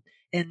out,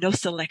 and no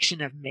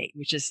selection of mate,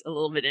 which is a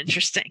little bit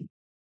interesting.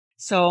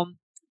 So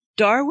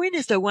Darwin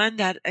is the one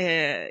that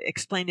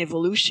explained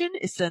evolution.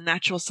 It's the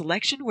natural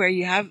selection where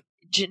you have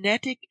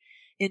genetic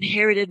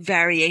inherited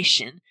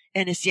variation,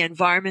 and it's the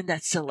environment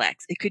that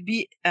selects. It could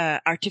be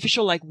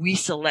artificial, like we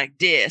select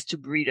this to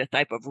breed a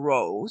type of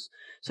rose.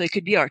 So it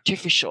could be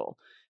artificial,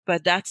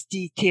 but that's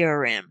the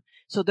theorem.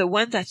 So the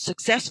one that's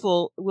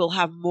successful will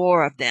have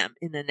more of them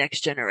in the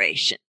next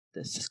generation,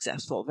 the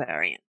successful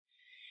variant.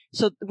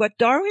 So what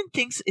Darwin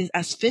thinks is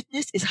as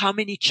fitness is how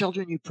many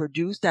children you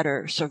produce that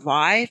are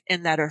survive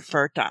and that are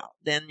fertile.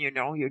 Then,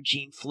 your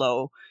gene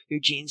flow, your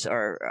genes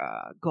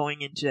are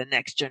going into the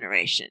next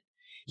generation.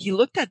 He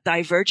looked at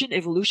divergent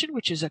evolution,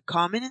 which is a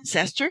common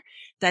ancestor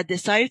that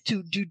decided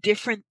to do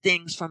different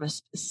things from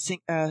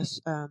a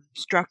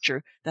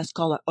structure that's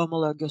called a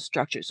homologous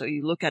structure. So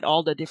you look at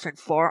all the different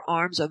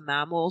forearms of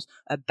mammals,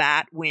 a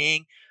bat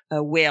wing,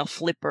 a whale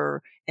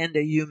flipper, and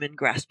the human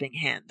grasping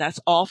hand. That's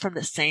all from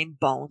the same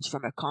bones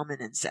from a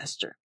common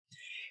ancestor.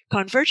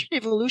 Convergent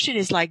evolution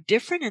is like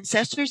different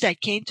ancestors that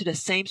came to the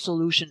same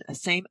solution, a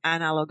same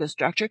analogous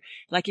structure.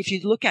 Like if you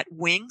look at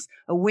wings,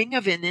 a wing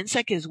of an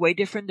insect is way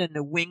different than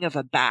the wing of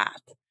a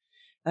bat.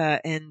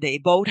 And they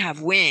both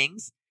have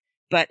wings,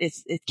 but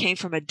it came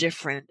from a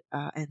different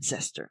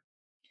ancestor.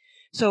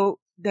 So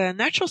the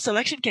natural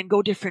selection can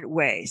go different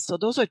ways. So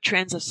those are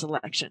trends of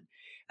selection.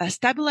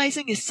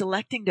 Stabilizing is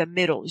selecting the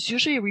middle. It's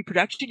usually a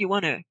reproduction. You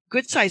want a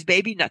good-sized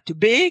baby, not too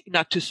big,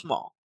 not too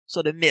small.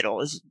 So the middle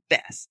is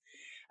best.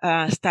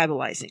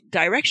 Stabilizing.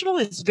 Directional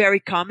is very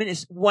common.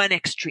 It's one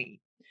extreme.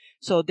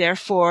 So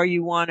therefore,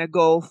 you want to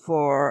go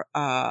for,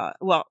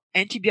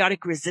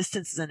 antibiotic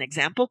resistance is an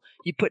example.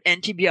 You put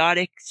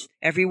antibiotics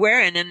everywhere,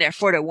 and then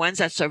therefore the ones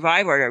that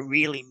survive are the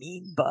really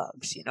mean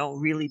bugs,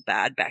 really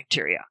bad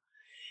bacteria.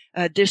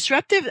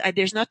 Disruptive,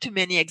 there's not too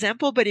many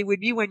examples, but it would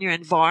be when your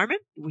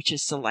environment, which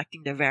is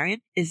selecting the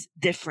variant, is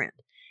different.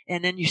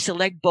 And then you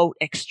select both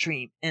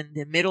extreme, and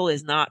the middle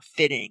is not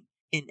fitting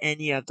in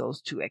any of those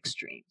two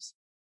extremes.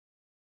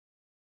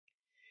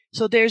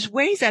 So there's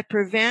ways that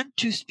prevent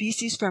two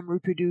species from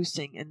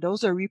reproducing, and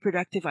those are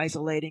reproductive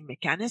isolating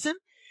mechanism.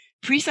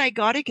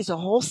 Prezygotic is a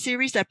whole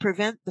series that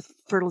prevent the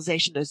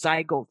fertilization, the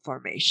zygote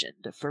formation,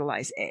 the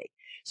fertilized egg.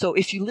 So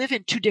if you live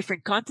in two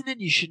different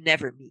continents, you should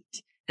never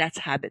meet. That's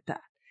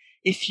habitat.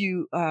 If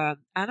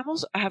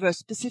animals have a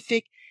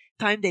specific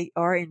time they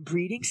are in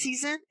breeding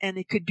season, and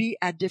it could be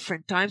at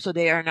different times, so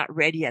they are not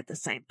ready at the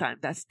same time.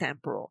 That's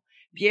temporal.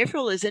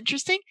 Behavioral is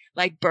interesting.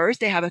 Like birds,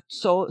 they have a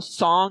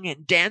song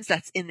and dance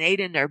that's innate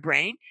in their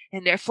brain,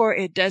 and therefore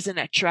it doesn't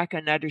attract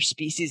another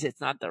species.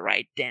 It's not the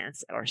right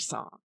dance or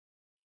song.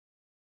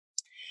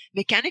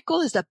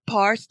 Mechanical is the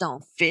parts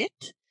don't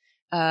fit,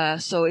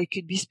 so it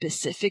could be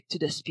specific to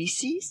the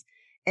species.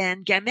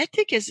 And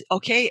gametic is,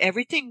 okay,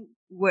 everything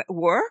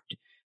worked,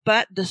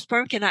 but the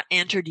sperm cannot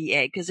enter the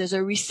egg because there's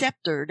a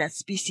receptor that's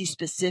species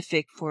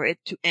specific for it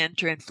to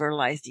enter and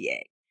fertilize the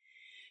egg.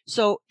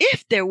 So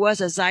if there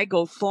was a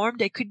zygote formed,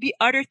 there could be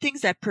other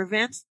things that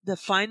prevents the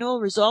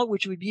final result,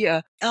 which would be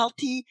a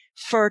healthy,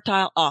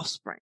 fertile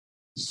offspring.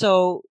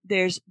 So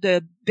there's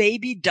the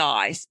baby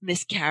dies,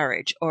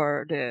 miscarriage,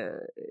 or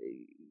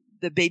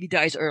the baby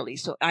dies early.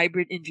 So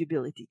hybrid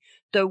inviability.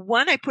 The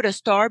one I put a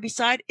star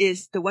beside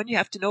is the one you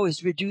have to know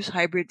is reduced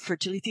hybrid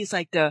fertility. It's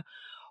like the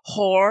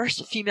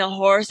female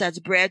horse that's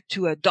bred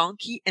to a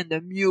donkey, and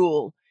the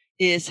mule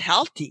is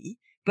healthy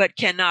but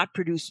cannot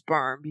produce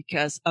sperm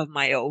because of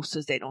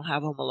meiosis. They don't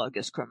have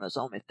homologous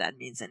chromosome, if that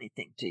means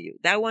anything to you.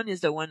 That one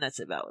is the one that's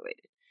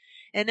evaluated.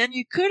 And then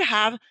you could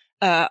have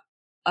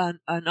an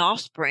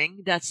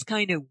offspring that's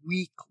kind of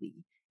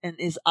weakly and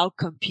is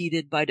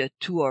outcompeted by the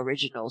two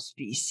original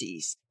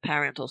species,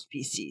 parental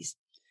species.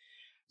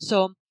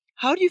 So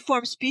how do you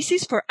form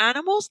species for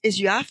animals is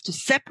you have to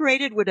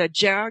separate it with a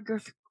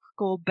geographical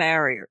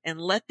barrier and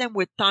let them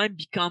with time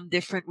become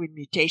different with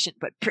mutation,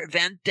 but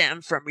prevent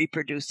them from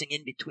reproducing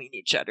in between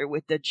each other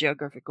with the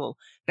geographical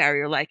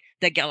barrier, like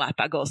the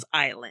Galapagos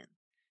Island.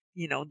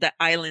 The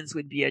islands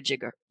would be a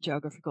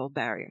geographical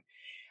barrier.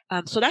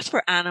 So that's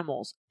for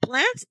animals.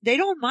 Plants, they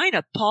don't mind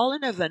a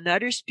pollen of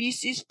another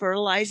species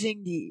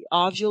fertilizing the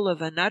ovule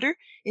of another.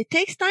 It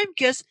takes time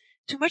because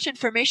too much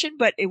information,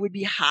 but it would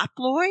be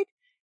haploid,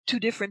 two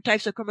different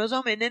types of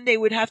chromosome, and then they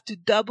would have to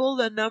double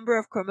the number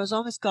of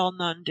chromosomes. It's called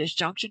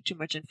non-disjunction, too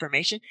much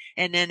information,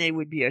 and then it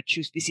would be a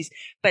true species.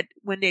 But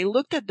when they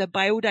looked at the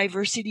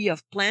biodiversity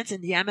of plants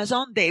in the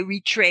Amazon, they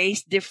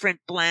retraced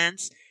different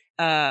plants.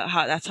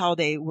 That's how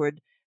they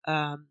would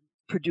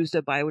produce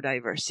the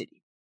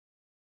biodiversity.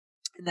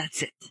 And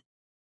that's it.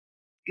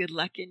 Good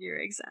luck in your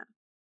exam.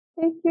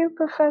 Thank you,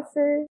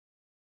 Professor.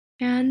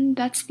 And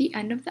that's the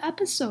end of the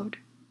episode.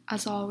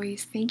 As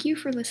always, thank you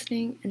for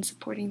listening and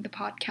supporting the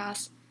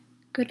podcast.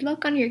 Good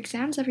luck on your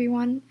exams,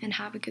 everyone, and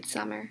have a good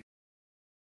summer.